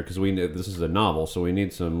friction here because this is a novel, so we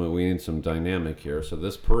need some dynamic here. So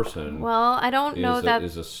this person Well, I don't know that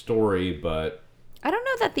is a story, but I don't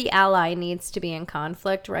know that the ally needs to be in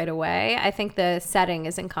conflict right away. I think the setting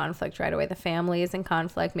is in conflict right away. The family is in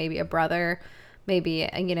conflict. Maybe a brother, maybe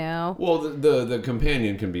you know. well, the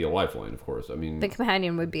companion can be a lifeline, of course. I mean, The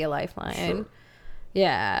companion would be a lifeline. Sure.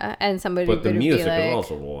 Yeah, and somebody but the would music be like, is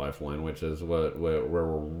also a lifeline, which is where we're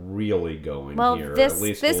really going well, here. this At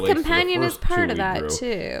least this relates to the companion is first part two of we that drew.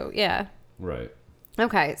 too. Yeah. Right.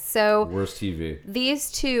 Okay, so Worst TV. these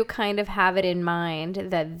two kind of have it in mind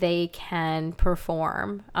that they can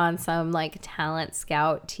perform on some like talent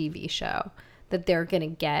scout TV show that they're gonna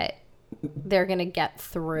get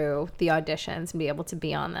through the auditions and be able to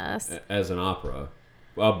be on this. As an opera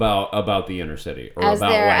about the inner city, or As about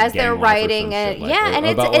they're like as they're gang life or writing some it, shit like yeah, that. and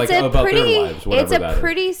About, it's a about pretty their lives, whatever that is.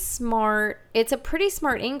 it's a pretty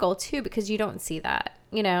smart angle too, because you don't see that,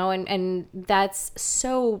 you know, and that's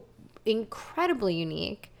so incredibly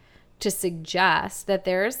unique to suggest that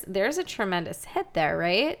there's a tremendous hit there,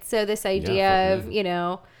 right? So this idea of, you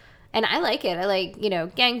know, and I like it. I like, you know,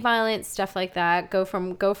 gang violence, stuff like that. Go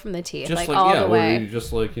from the teeth, Just like like, all yeah, the where way. you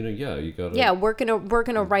just like, you know, yeah, you gotta. Yeah, we're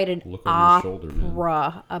gonna write an Look over your shoulder, man.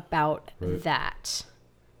 opera about Right. that.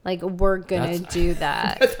 Like, we're gonna do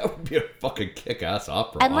that. That would be a fucking kick-ass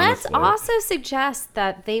opera. And honestly. let's also suggest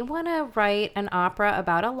that they want to write an opera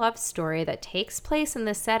about a love story that takes place in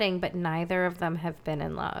this setting, but neither of them have been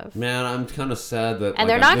in love. Man, I'm kind of sad that. And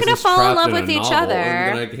they're not this going to is fall in trapped love a with each novel, other.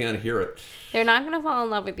 And I can't hear it. They're not going to fall in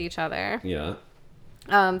love with each other. Yeah.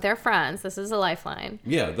 They're friends. This is a lifeline.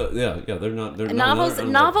 Yeah, They're not.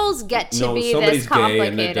 Novels get to be this complicated. Gay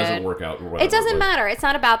and it doesn't work out. Or whatever, it doesn't matter. It's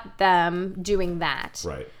not about them doing that.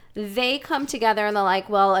 Right. They come together and they're like,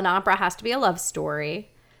 well, an opera has to be a love story.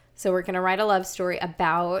 So we're going to write a love story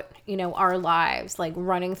about, our lives, like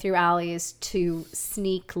running through alleys to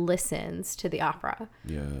sneak listens to the opera.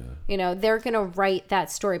 Yeah. They're going to write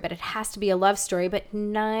that story, but it has to be a love story, but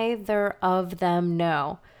neither of them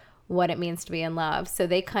know what it means to be in love. So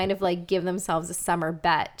they kind of like give themselves a summer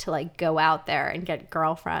bet to like go out there and get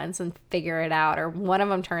girlfriends and figure it out. Or one of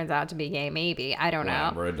them turns out to be gay, maybe. I don't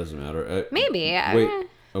know. Whatever, it doesn't matter. Maybe. Wait.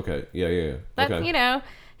 Okay. Yeah. But, Okay.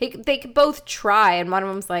 they could both try, and one of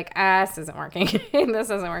them's like, this isn't working. This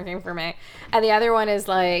isn't working for me. And the other one is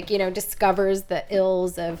like, discovers the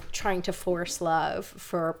ills of trying to force love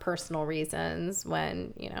for personal reasons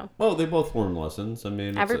when, Well, they both learn lessons. I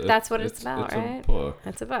mean, that's what it's about, right? It's a book.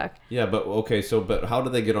 It's a book. Yeah, but okay, but how do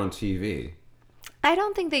they get on TV? I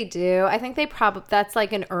don't think they do. I think they that's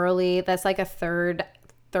like a third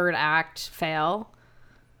act fail.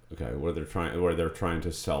 Okay, where they're trying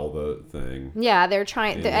to sell the thing. Yeah, they're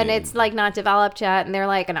trying, and it's like not developed yet, and they're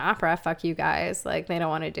like, an opera, fuck you guys, like they don't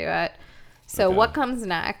want to do it. So what comes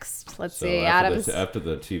next? Let's see. After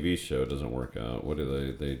the TV show doesn't work out, what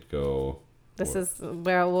do they go? This is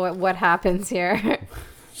where what happens here.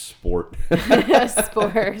 Sport.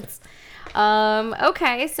 Sports.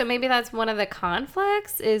 Okay, so maybe that's one of the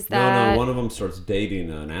conflicts. Is that no? One of them starts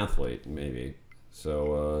dating an athlete, maybe.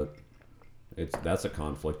 So. That's a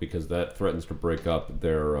conflict because that threatens to break up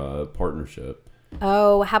their partnership.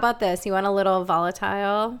 Oh, how about this? You want a little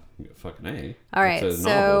volatile? Fucking A. All right,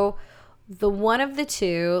 so the one of the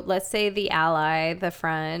two, let's say the ally, the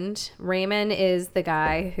friend, Raymond is the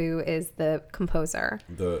guy who is the composer.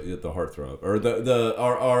 The heartthrob, or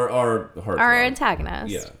our heartthrob. Our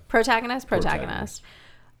antagonist. Yeah. Protagonist.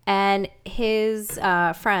 And his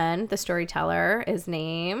friend, the storyteller, is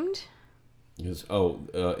named... Is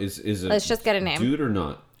it? Let's just get a name. Dude or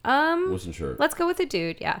not? Wasn't sure. Let's go with the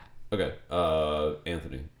dude. Yeah. Okay.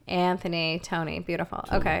 Anthony. Tony. Beautiful.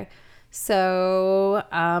 Tony. Okay. So,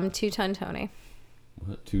 Two-Tone Tony.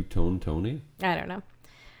 What? Two-Tone Tony? I don't know.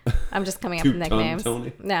 I'm just coming up with nicknames.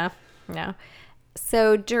 Tony? No.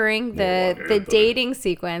 So during the dating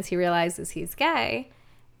sequence, he realizes he's gay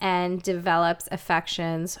and develops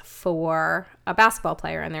affections for a basketball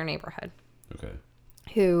player in their neighborhood. Okay.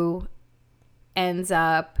 Who ends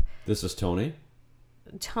up... This is Tony?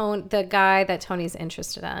 The guy that Tony's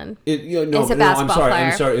interested in. I'm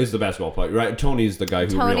sorry. Is the basketball player, right? Tony's the guy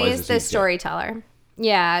who realizes Tony's the storyteller. Gay.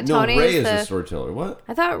 Yeah, Tony Ray is the storyteller. What?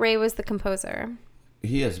 I thought Ray was the composer.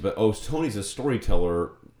 He is, but Tony's a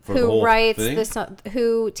storyteller for the who whole writes thing?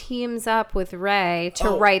 Who teams up with Ray to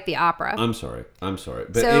write the opera. I'm sorry.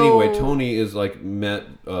 But anyway, Tony is like met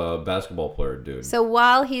a basketball player dude. So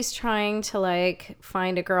while he's trying to like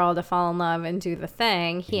find a girl to fall in love and do the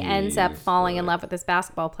thing, he ends up falling in love with this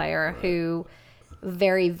basketball player who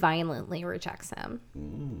very violently rejects him.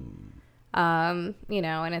 And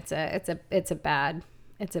it's a bad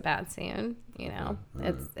scene,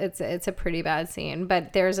 It's a pretty bad scene,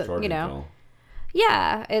 but there's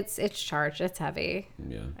yeah, it's charged. It's heavy.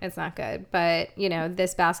 Yeah. It's not good. But,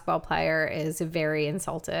 this basketball player is very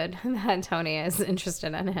insulted that Tony is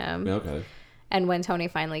interested in him. Okay. And when Tony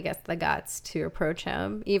finally gets the guts to approach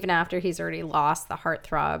him, even after he's already lost the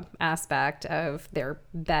heartthrob aspect of their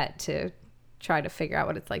bet to try to figure out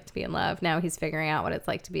what it's like to be in love, now he's figuring out what it's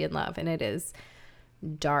like to be in love. And it is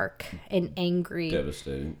dark and angry,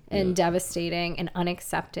 devastating and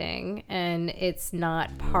unaccepting, and it's not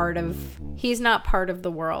he's not part of the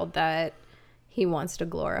world that he wants to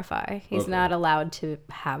glorify. He's not allowed to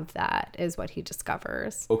have that, is what he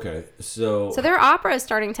discovers. Okay, so their opera is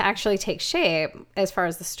starting to actually take shape as far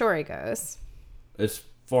as the story goes. As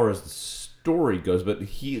far as the story goes, but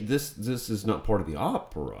this is not part of the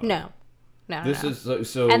opera. No. This is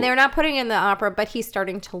so, and they're not putting in the opera, but he's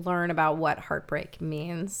starting to learn about what heartbreak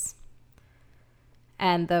means.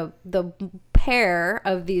 And the pair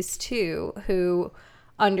of these two who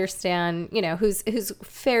understand, who's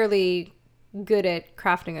fairly good at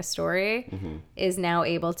crafting a story, is now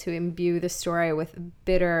able to imbue the story with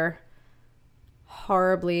bitter,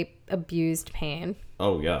 horribly abused pain.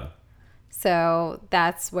 Oh yeah. So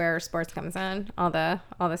that's where sports comes in. All the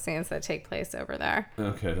scenes that take place over there.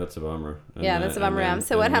 Okay, that's a bummer. That's a bummer.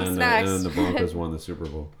 So what happens next? And then the Broncos won the Super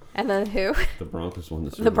Bowl. And then who? The Broncos won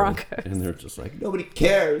the Super The Bowl. Broncos. And they're just like, nobody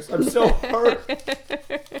cares. I'm so hurt.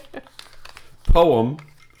 Poem.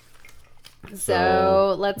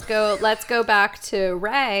 So let's go back to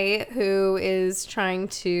Ray, who is trying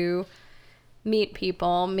to meet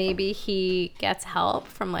people. Maybe he gets help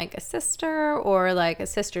from like a sister or like a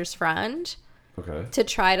sister's friend. Okay. To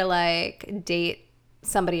try to like date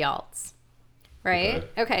somebody else. Right?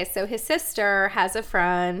 Okay, so his sister has a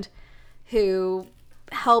friend who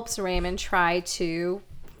helps Raymond try to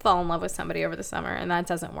fall in love with somebody over the summer, and that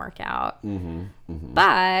doesn't work out.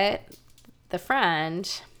 But the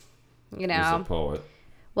friend, you know, He's a poet.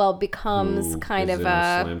 well, becomes Who kind is of in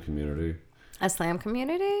a slam community. a slam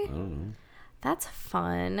community. I don't know. That's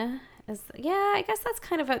fun. I guess that's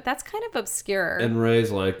kind of obscure. And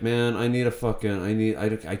Ray's like, man,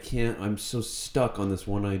 I can't, I'm so stuck on this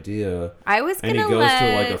one idea. I was And gonna he goes let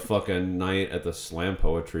to like a fucking night at the slam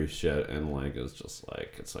poetry shit, and like it's just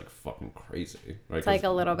like it's like fucking crazy. Right? It's like a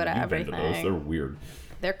little bit of You've been to those. everything. They're weird.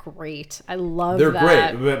 They're great. I love They're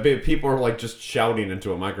that. great. But people are like just shouting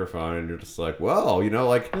into a microphone, and you're just like, well, you know,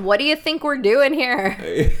 like What do you think we're doing here?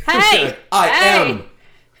 Hey! I Hey! am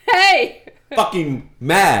Hey! fucking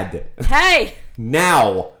mad Hey!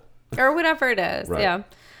 now. Or whatever it is. Right. Yeah.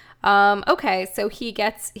 Okay, so he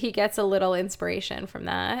gets a little inspiration from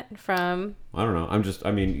that. From I don't know.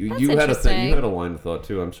 I mean, That's you had a thing. interesting. You had a line of thought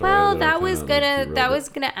too. I'm sorry. well, I that kinda, was like, gonna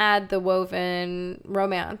derailed it. add the woven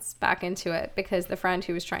romance back into it, because the friend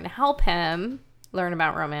who was trying to help him learn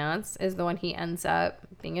about romance is the one he ends up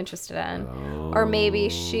being interested in. Or maybe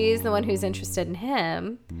she's the one who's interested in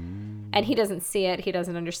him. And he doesn't see it. He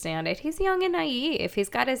doesn't understand it. He's young and naive. He's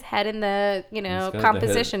got his head in the, He's got the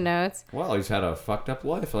composition notes. Well, he's had a fucked up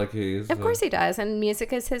life. Like he's. Of course he does. And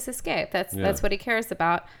music is his escape. That's Yeah. what he cares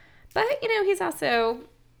about. But, he's also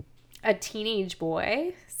a teenage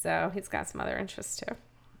boy. So he's got some other interests too.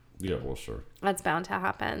 Yeah. Well, sure. That's bound to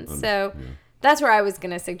happen. So that's where I was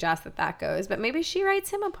going to suggest that goes. But maybe she writes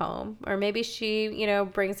him a poem. Or maybe she,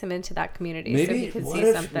 brings him into that community so he can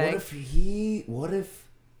see something.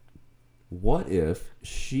 What if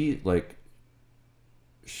she, like,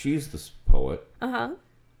 she's this poet, and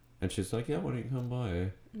she's like, yeah, why don't you come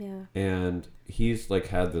by? Yeah. And he's like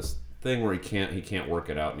had this thing where he can't work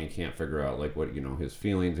it out, and he can't figure out like what his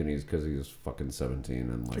feelings, and because he's fucking 17,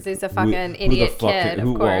 and like Because he's a fucking idiot kid,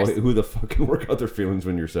 of course. Who the fuck can work out their feelings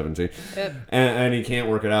when you're 17? Yep. And he can't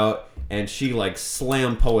work it out, and she like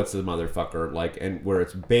slam poets the motherfucker, like, and where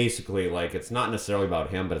it's basically like it's not necessarily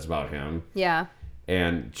about him, but it's about him. Yeah.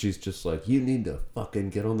 And she's just like, you need to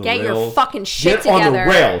fucking get on the rails. Get your fucking shit Get together. on the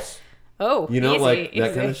rails. Oh, You know, easy, like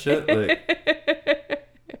that easy. kind of shit. Like,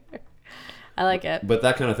 I like it. but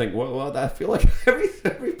that kind of thing. Well, I feel like every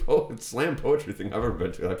slam poetry thing I've ever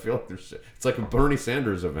been to, I feel like there's shit. It's like a Bernie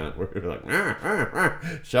Sanders event where you're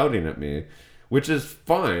like shouting at me, which is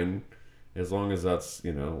fine as long as that's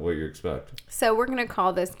what you expect. So we're gonna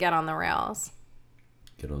call this "Get on the Rails"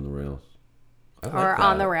 Get on the rails. I like or that.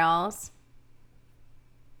 "On the Rails."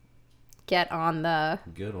 Get on the.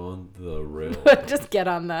 Get on the rails. Just get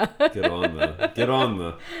on the. Get on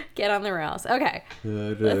the. Get on the rails. Okay.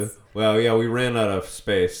 Let's- Well, yeah, we ran out of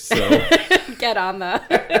space, so Get on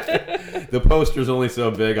the. the poster's only so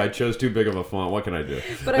big. I chose too big of a font. What can I do?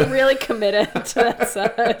 But I'm really committed to that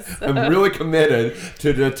size. I'm really committed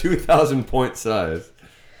to the 2,000 point size.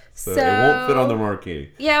 So it won't fit on the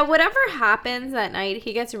marquee. Yeah, whatever happens that night,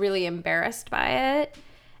 he gets really embarrassed by it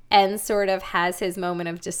and sort of has his moment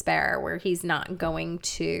of despair where he's not going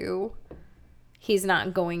to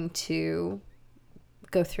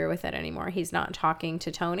go through with it anymore. He's not talking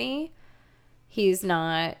to Tony. He's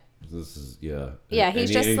not. This is yeah. Yeah,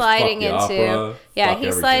 he's just he's sliding fucked the into. opera, Yeah, fuck he's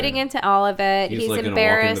everything. sliding into all of it. He's He's like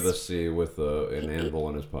embarrassed. gonna walk into the sea with an anvil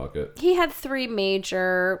in his pocket. He had 3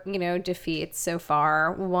 major, defeats so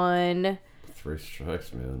far. 1. 3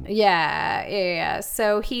 strikes, man. Yeah.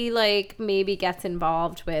 So he maybe gets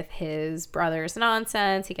involved with his brother's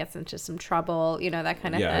nonsense. He gets into some trouble, that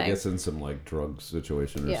kind of thing. Yeah, I guess in some drug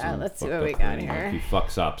situation. Or Yeah, some let's see fucked what we up got thing. here. Like, he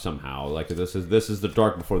fucks up somehow. Like this is the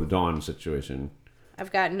dark before the dawn situation.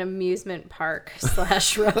 I've got an amusement park / ride.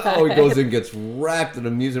 Oh, he goes and gets wrecked at an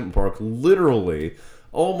amusement park. Literally,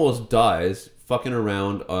 almost dies. Fucking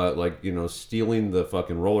around, stealing the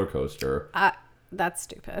fucking roller coaster. That's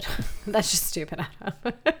stupid. That's just stupid,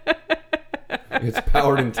 Adam. It's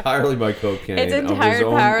powered entirely by cocaine. It's of his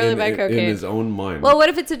entirely own- by in cocaine. his own mind. Well, what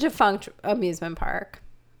if it's a defunct amusement park?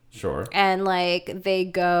 Sure. And they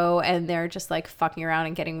go and they're just fucking around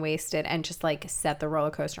and getting wasted and just set the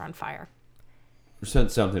roller coaster on fire.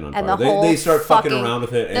 Set something on And fire. the whole They start fucking fucking- around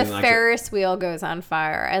with it. And The like, Ferris wheel goes on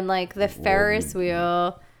fire. And like the Ferris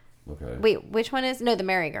wheel. okay. Wait, which one is? No, the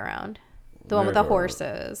merry-go-round. The one with the Merry-go-round.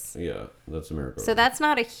 horses. Yeah, that's America. So that's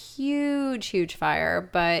not a huge fire,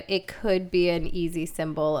 but it could be an easy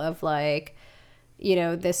symbol of like, you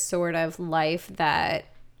know, this sort of life that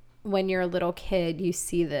when you're a little kid, you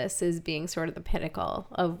see this as being sort of the pinnacle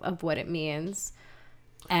of what it means.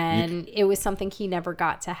 And it was something he never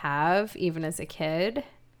got to have, even as a kid.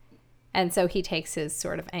 And so he takes his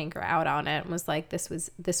sort of anger out on it and was like, this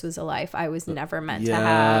was a life I was never meant to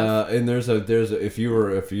have. And there's a if you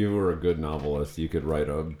were a good novelist, you could write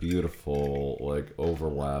a beautiful like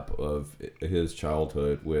overlap of his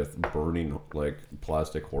childhood with burning like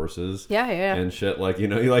plastic horses. Yeah. And shit like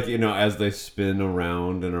as they spin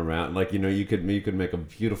around and around, like you could make a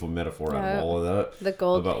beautiful metaphor out of all of that. The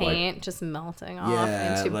gold about, paint like, just melting off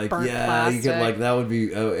into burnt you plastic. could like that would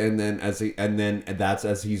be and then that's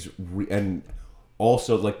as he's and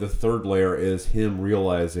also like the third layer is him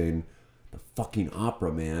realizing the fucking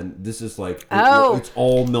opera, man, this is like it's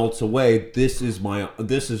all melts away. This is my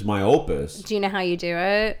opus. Do you know how you do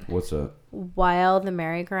it? What's that? While the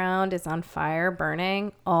merry-go-round is on fire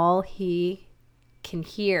burning, all he can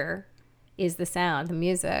hear is the sound, the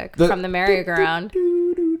music from the merry-go-round.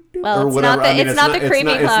 Well, it's not the creepy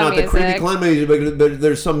clown music. It's not the creepy clown music, but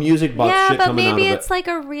there's some music box shit coming out of it. Yeah, but maybe it's like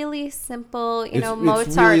a really simple, It's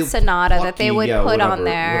Mozart really sonata that they would plucky, put on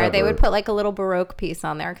there. whatever. They would put like a little Baroque piece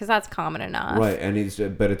on there because that's common enough. Right, and he's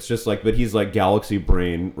like Galaxy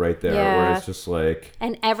Brain right there, where it's just like,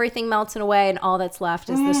 and everything melting away, and all that's left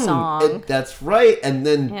is the song. That's right, and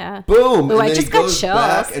then boom, Ooh, and I then just he got goes chills.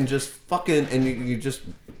 back and just fucking, and you just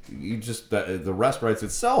the rest writes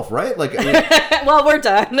itself, right? Like, I mean, Well, we're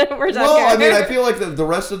done. We're done. well, here. I mean, I feel like the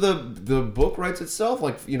rest of the book writes itself.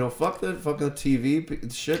 Like, fuck the fucking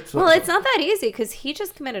TV shit. Well, it's not that easy because he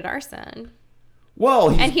just committed arson. Well,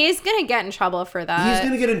 he's gonna get in trouble for that. He's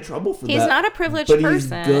gonna get in trouble for that. He's not a privileged but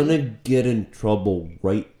person. He's gonna get in trouble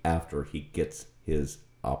right after he gets his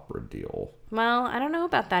opera deal. Well, I don't know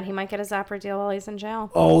about that. He might get his opera deal while he's in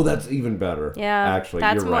jail. Oh, that's even better. Yeah, actually,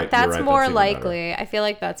 that's you're more, right. That's you're right. more That's likely. I feel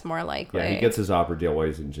like that's more likely. Yeah, he gets his opera deal while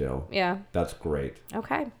he's in jail. Yeah. That's great.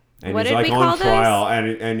 Okay. And What he's did like we on call trial,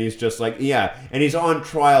 this? and he's just like, and he's on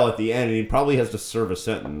trial at the end, and he probably has to serve a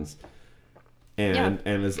sentence. And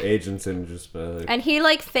his agents and just and he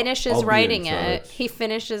like finishes I'll be writing in it. charge. He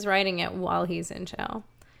finishes writing it while he's in jail.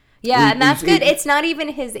 Yeah, and that's good. It's not even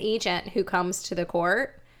his agent who comes to the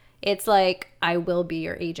court. It's like, I will be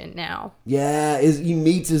your agent now. Yeah, he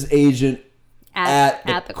meets his agent at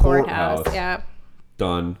the courthouse. courthouse. Yeah.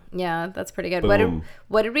 Done. Yeah, that's pretty good. Boom.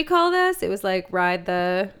 What did we call this? It was like ride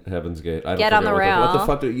the Heaven's Gate. I don't get on the rail. What the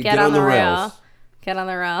fuck? Get on the rail. Get on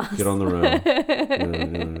the rail. Get on the rail.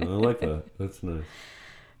 Yeah, I like that. That's nice.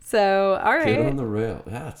 So, all right. Get on the rail.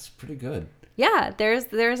 Yeah, it's pretty good. Yeah, there's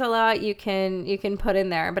a lot you can put in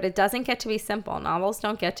there, but it doesn't get to be simple. Novels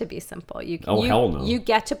don't get to be simple. Hell no. You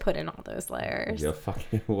get to put in all those layers. Yeah,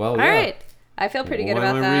 fucking well. All right. I feel pretty good Why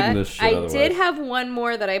about am I that. reading this shit I otherwise? did have one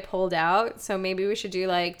more that I pulled out, so maybe we should do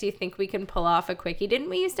do you think we can pull off a quickie? Didn't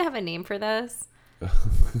we used to have a name for this?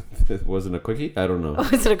 It wasn't a quickie? I don't know.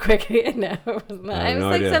 Was it a quickie? No, it was not. I have It was no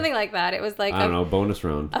like idea. something like that. It was like I don't know. Bonus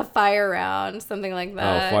round. a fire round, something like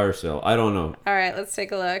that. Oh, fire sale. I don't know. All right, let's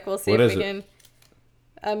take a look. We'll see What if is we it? can.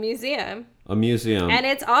 A museum. A museum. And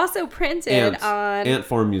it's also printed Ants. on Ant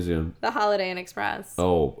Farm Museum. the Holiday Inn Express.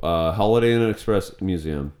 Oh, Holiday Inn Express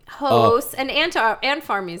Museum. Hosts an ant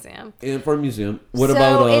farm museum. Ant Farm Museum. What so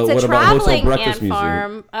about it's a Hotel traveling Breakfast ant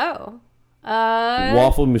Museum? farm. Oh,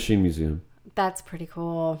 Waffle Machine Museum. that's pretty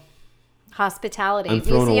cool. Hospitality. I'm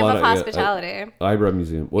throwing Museum a lot of Hospitality. Eyebrow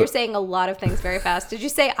Museum. What? You're saying a lot of things very fast. Did you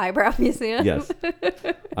say eyebrow museum? Yes.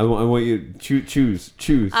 I want you to choose.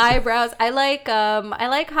 Eyebrows. I like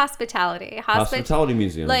hospitality. Hospitality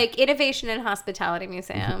Museum. Like Innovation and Hospitality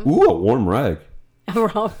Museum. Ooh, a warm rag.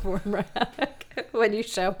 When you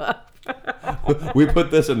show up. We put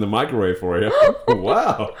this in the microwave for you.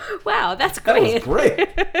 Wow. Wow, that's That was great. great.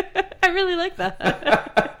 I really like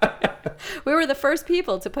that. We were the first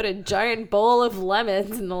people to put a giant bowl of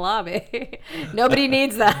lemons in the lobby. Nobody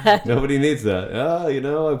needs that. Nobody needs that.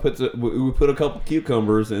 We put a couple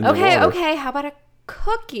cucumbers in the water. Okay. How about a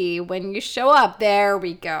cookie when you show up? There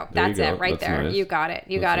we go. There you That's go. it right That's there. nice. You got it.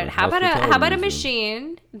 That's it. nice. How about a Hospitality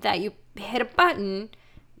machine that you hit a button,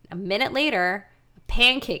 a minute later, a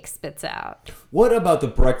pancake spits out. What about the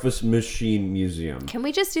Breakfast Machine Museum? Can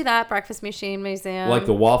we just do that Breakfast Machine Museum? Like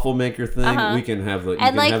the waffle maker thing, we can have the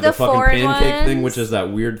the fucking foreign pancake thing, ones. which is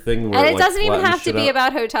that weird thing where and it doesn't even flattens have to shit be out.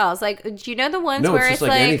 about hotels. Like, do you know the ones No, where it's just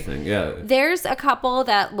like anything. Yeah. There's a couple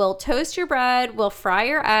that will toast your bread, will fry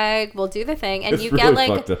your egg, will do the thing, and It's you really get like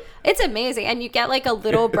fucked up. it's amazing, and you get like a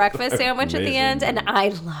little breakfast sandwich at the end. Amazing. And I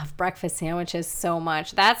love breakfast sandwiches so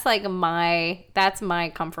much. That's like my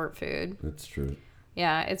comfort food. That's true.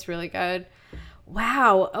 Yeah, it's really good.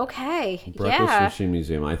 Wow. Okay. Breakfast yeah. Machine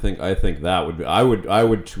Museum. I think that would be. I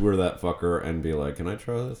would tour that fucker and be like, "Can I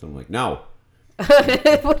try this?" I'm like, "No,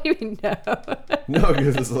 What do you mean no? no,"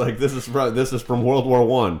 because it's like this is from World War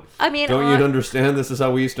One. I mean, don't you understand? This is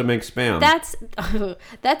how we used to make spam.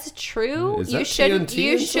 That's true. Is You that shouldn't TNT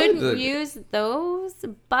you inside shouldn't the- use those,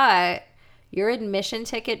 but your admission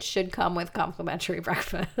ticket should come with complimentary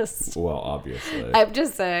breakfast. Well, obviously. I'm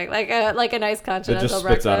just saying, like a nice It continental just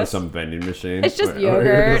breakfast. spits out of some vending machine. It's just Or you're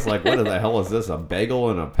yogurt. just like, what the hell is this? A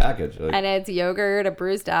bagel in a package? Like, And it's yogurt, a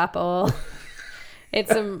bruised apple. It's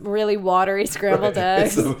some really watery scrambled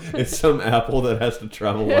eggs. It's some apple that has to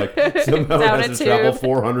travel somehow Down it a has to travel tube.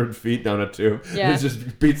 400 feet down a tube. Yeah. It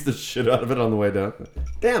just beats the shit out of it on the way down.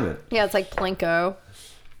 Damn it. Yeah, it's like Plinko.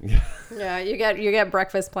 Yeah. Yeah, you get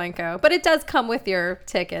breakfast Plinko, but it does come with your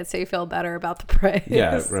ticket, so you feel better about the price.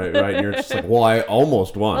 Yeah, right. And you're just like, well, I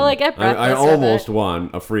almost won. Well, I get I breakfast with almost it. won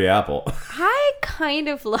a free apple. I kind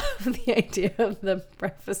of love the idea of the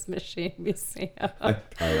Breakfast Machine Museum.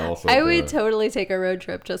 I also I do. would totally take a road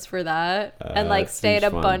trip just for that, and like it stay at seems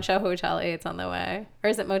a fun. bunch of Hotel 8s on the way, or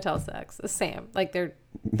is it Motel 6? The same. Like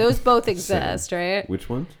those both exist, right? Which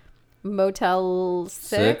ones? Motel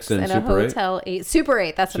 6 and and a Super 8? Hotel 8. Super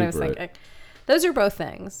 8. That's what I was Super 8. thinking. Those are both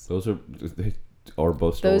things. They are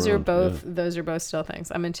both still Those are around. both. Those are both still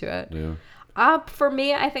things. I'm into it. Yeah. For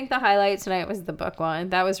me, I think the highlight tonight was the book one.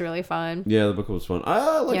 That was really fun. Yeah, the book was fun.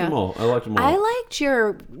 I liked Yeah. them all. I liked them all. I liked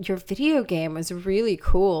your video game was really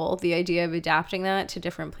cool. The idea of adapting that to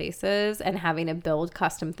different places and having to build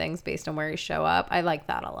custom things based on where you show up. I like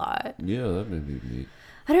that a lot. Yeah, that made me neat.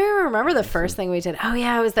 I don't even remember the first thing we did. Oh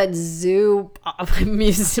yeah, it was that zoo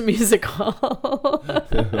musical.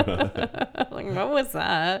 Like, what was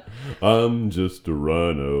that? I'm just a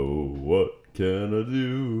rhino. What can I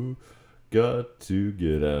do? Got to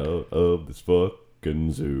get out of this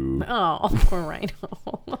fucking zoo. Oh, poor Rhino.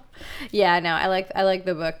 Yeah, no, I like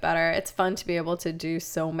the book better. It's fun to be able to do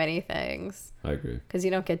so many things I agree. because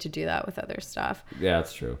you don't get to do that with other stuff. Yeah,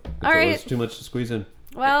 that's true. It's All right. always too much to squeeze in.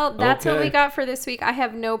 Well, that's what Okay. we got for this week. I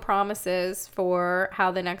have no promises for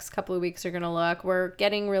how the next couple of weeks are going to look. We're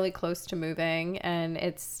getting really close to moving, and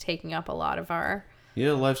it's taking up a lot of our.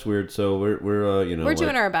 Yeah, life's weird, so we're We're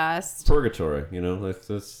doing our best. purgatory, like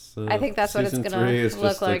this. I think that's what it's season gonna 3 is look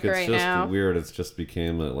just like it's right just now. weird. It's just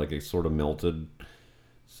became like a sort of melted.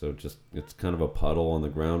 So it's kind of a puddle on the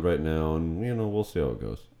ground right now, and we'll see how it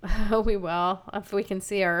goes. We will. If we can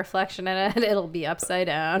see our reflection in it, it'll be upside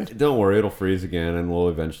down. Don't worry, it'll freeze again, and we'll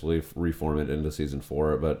eventually reform it into season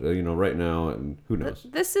 4. But right now, and who knows?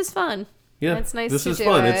 This is fun. Yeah, It's nice This to is do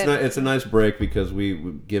fun. it. It's a nice break because we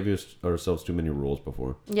give ourselves too many rules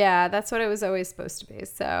before. Yeah, that's what it was always supposed to be.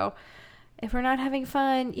 So if we're not having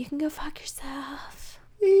fun, you can go fuck yourself,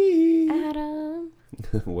 Adam.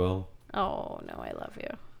 Well, Oh, no, I love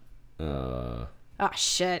you. uh, Oh,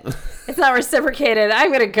 shit. It's not reciprocated. I'm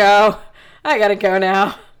going to go. I got to go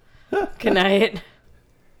now. Good night.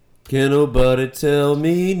 Can nobody tell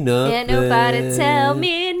me nothing? Can't nobody tell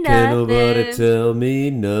me nothing. Can nobody tell me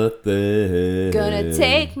nothing? Gonna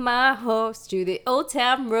take my horse to the old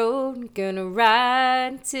town road. Gonna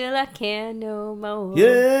ride till I can no more.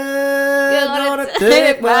 Yeah, Gonna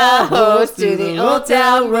take my horse to the old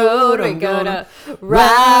town road. We're gonna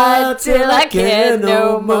ride till I can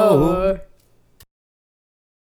no more.